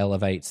really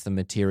elevates the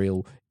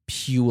material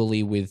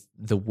purely with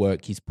the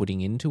work he's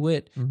putting into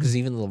it. Because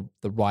even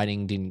the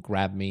writing didn't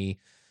grab me,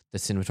 the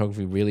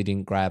cinematography really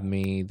didn't grab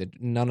me,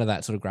 none of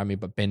that sort of grabbed me.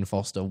 But Ben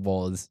Foster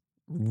was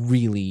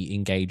really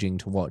engaging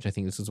to watch. I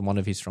think this was one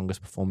of his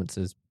strongest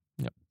performances.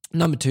 Yep.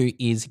 Number 2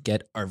 is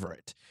Get Over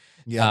It.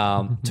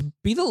 To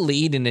be the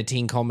lead in a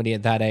teen comedy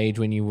at that age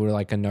when you were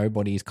like a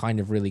nobody is kind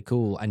of really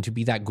cool, and to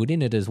be that good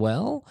in it as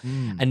well,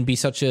 and be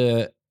such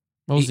a.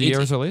 What was the year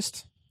it was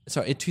released?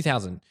 So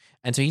 2000,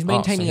 and so he's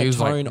maintaining a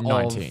tone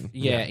like 19. of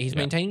he's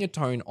maintaining a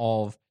tone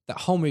of that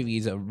whole movie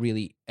is a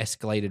really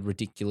escalated,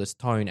 ridiculous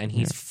tone, and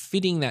he's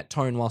fitting that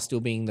tone while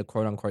still being the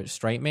quote unquote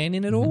straight man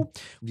in it all,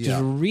 which is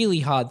a really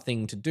hard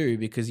thing to do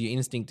because your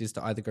instinct is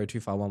to either go too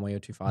far one way or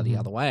too far the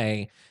other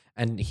way.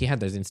 And he had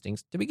those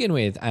instincts to begin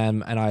with.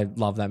 And I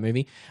love that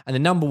movie. And the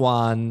number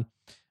 1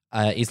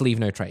 is Leave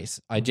No Trace.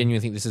 I genuinely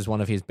think this is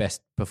one of his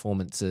best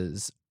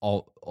performances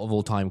of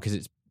all time because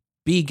it's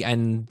big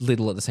and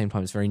little at the same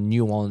time. It's very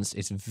nuanced.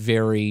 It's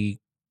very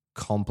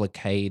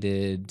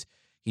complicated.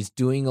 He's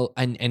doing,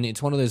 and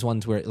it's one of those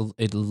ones where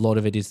a lot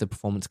of it is the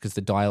performance because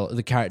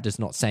the character's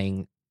not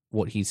saying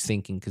what he's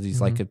thinking because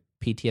he's like a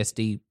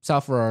PTSD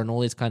sufferer and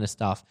all this kind of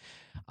stuff.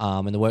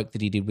 And the work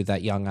that he did with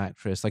that young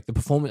actress, like the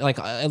performance, like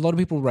a lot of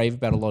people rave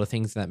about a lot of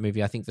things in that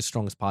movie. I think the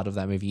strongest part of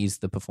that movie is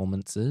the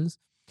performances.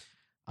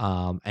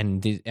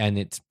 And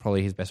it's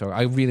probably his best work.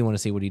 I really want to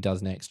see what he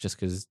does next just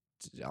because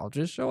I'll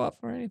just show up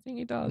for anything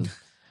he does.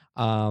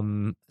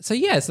 So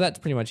that's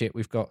pretty much it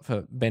we've got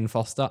for Ben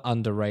Foster,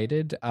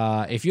 underrated.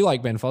 If you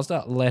like Ben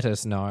Foster, let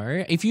us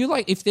know.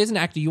 If there's an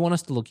actor you want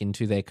us to look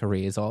into their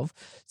careers of,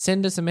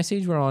 send us a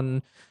message. We're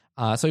on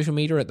social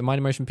media at the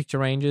Mighty Motion Picture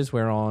Rangers.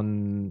 We're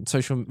on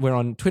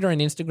Twitter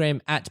and Instagram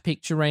at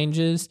Picture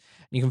Rangers.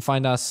 You can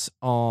find us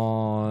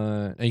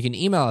you can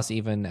email us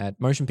even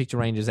at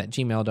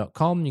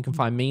motionpicturerangers@gmail.com. You can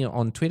find me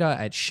on Twitter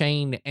at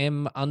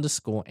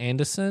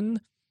ShaneM_Anderson.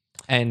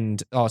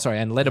 And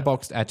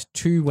Letterboxd at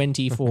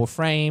 224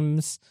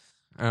 frames.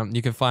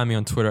 You can find me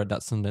on Twitter at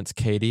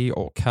ThatSundanceKD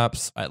or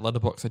Caps at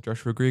Letterboxd at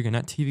Joshua Grigg and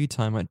at TV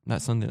Time at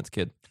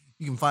ThatSundanceKid.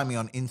 You can find me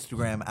on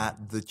Instagram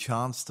at The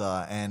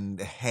Chancellor. And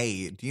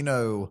hey, do you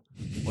know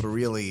what a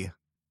really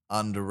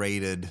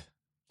underrated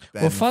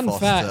Ben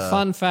Foster?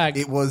 Fun fact.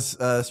 It was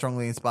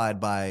strongly inspired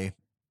by...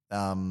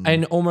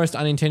 and almost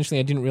unintentionally,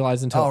 I didn't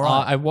realize until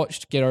I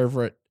watched Get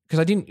Over It. Because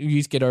I didn't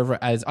use Get Over It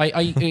as...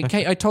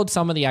 I told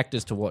some of the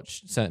actors to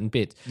watch certain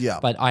bits,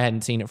 but I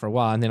hadn't seen it for a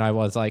while. And then I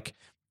was like...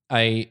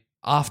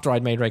 After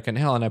I'd made Red Curtain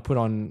Hell and I put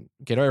on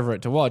Get Over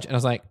It to watch, and I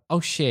was like,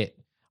 oh shit,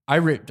 I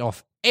ripped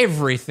off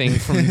everything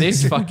from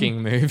this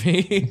fucking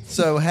movie.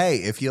 So, hey,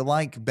 if you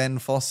like Ben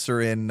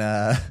Foster in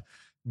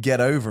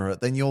Get Over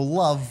It, then you'll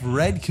love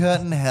Red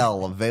Curtain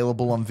Hell,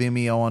 available on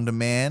Vimeo On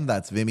Demand.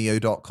 That's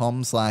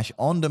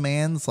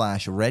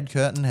vimeo.com/ondemand/Red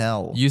Curtain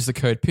Hell. Use the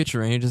code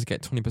Picture and you just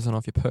get 20%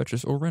 off your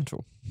purchase or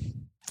rental.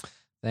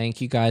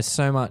 Thank you guys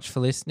so much for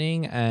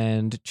listening,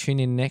 and tune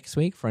in next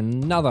week for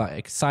another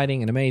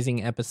exciting and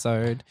amazing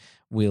episode.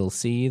 We'll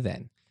see you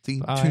then.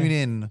 See, tune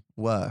in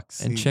works.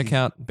 And check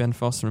out Ben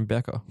Foster and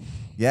Becca.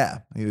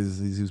 Yeah, he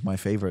was my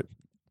favorite.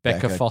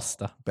 Becca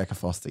Foster. Becca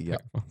Foster, yeah.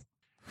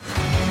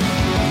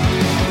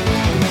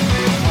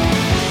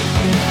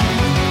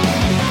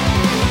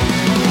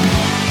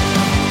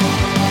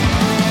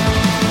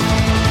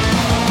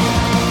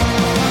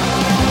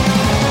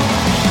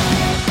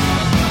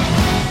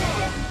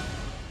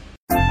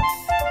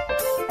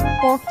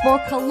 Bork,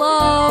 bork,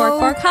 hello. Bork,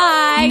 bork,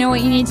 hi. You know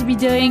what you need to be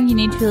doing? You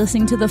need to be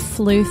listening to the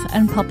Floof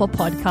and Papa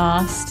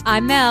podcast.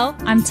 I'm Mel.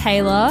 I'm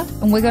Taylor,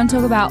 and we're going to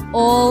talk about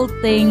all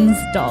things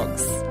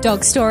dogs.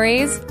 Dog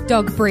stories.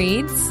 Dog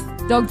breeds.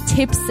 Dog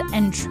tips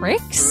and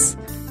tricks.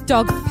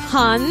 Dog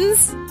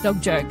puns. Dog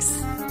jokes.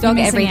 Dog You're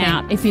missing everything.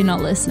 out if you're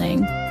not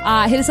listening.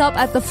 Hit us up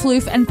at the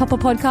Floof and Papa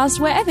podcast,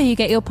 wherever you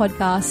get your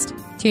podcast.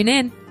 Tune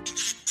in.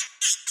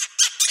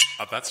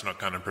 That's Not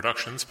Canon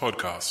Productions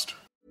podcast.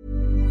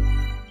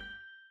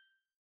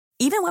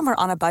 Even when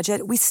we're on a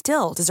budget, we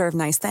still deserve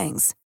nice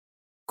things.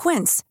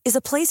 Quince is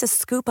a place to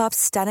scoop up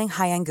stunning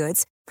high-end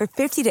goods for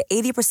 50 to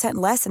 80%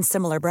 less than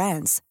similar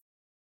brands.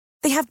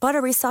 They have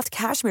buttery soft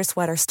cashmere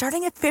sweaters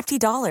starting at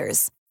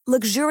 $50,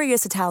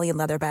 luxurious Italian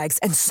leather bags,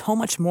 and so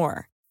much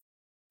more.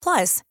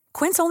 Plus,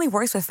 Quince only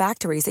works with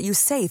factories that use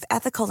safe,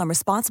 ethical, and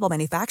responsible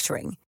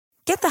manufacturing.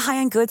 Get the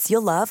high-end goods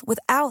you'll love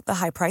without the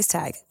high price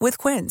tag with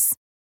Quince.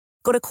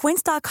 Go to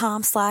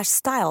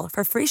quince.com/style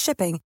for free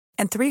shipping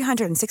and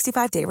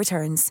 365-day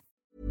returns.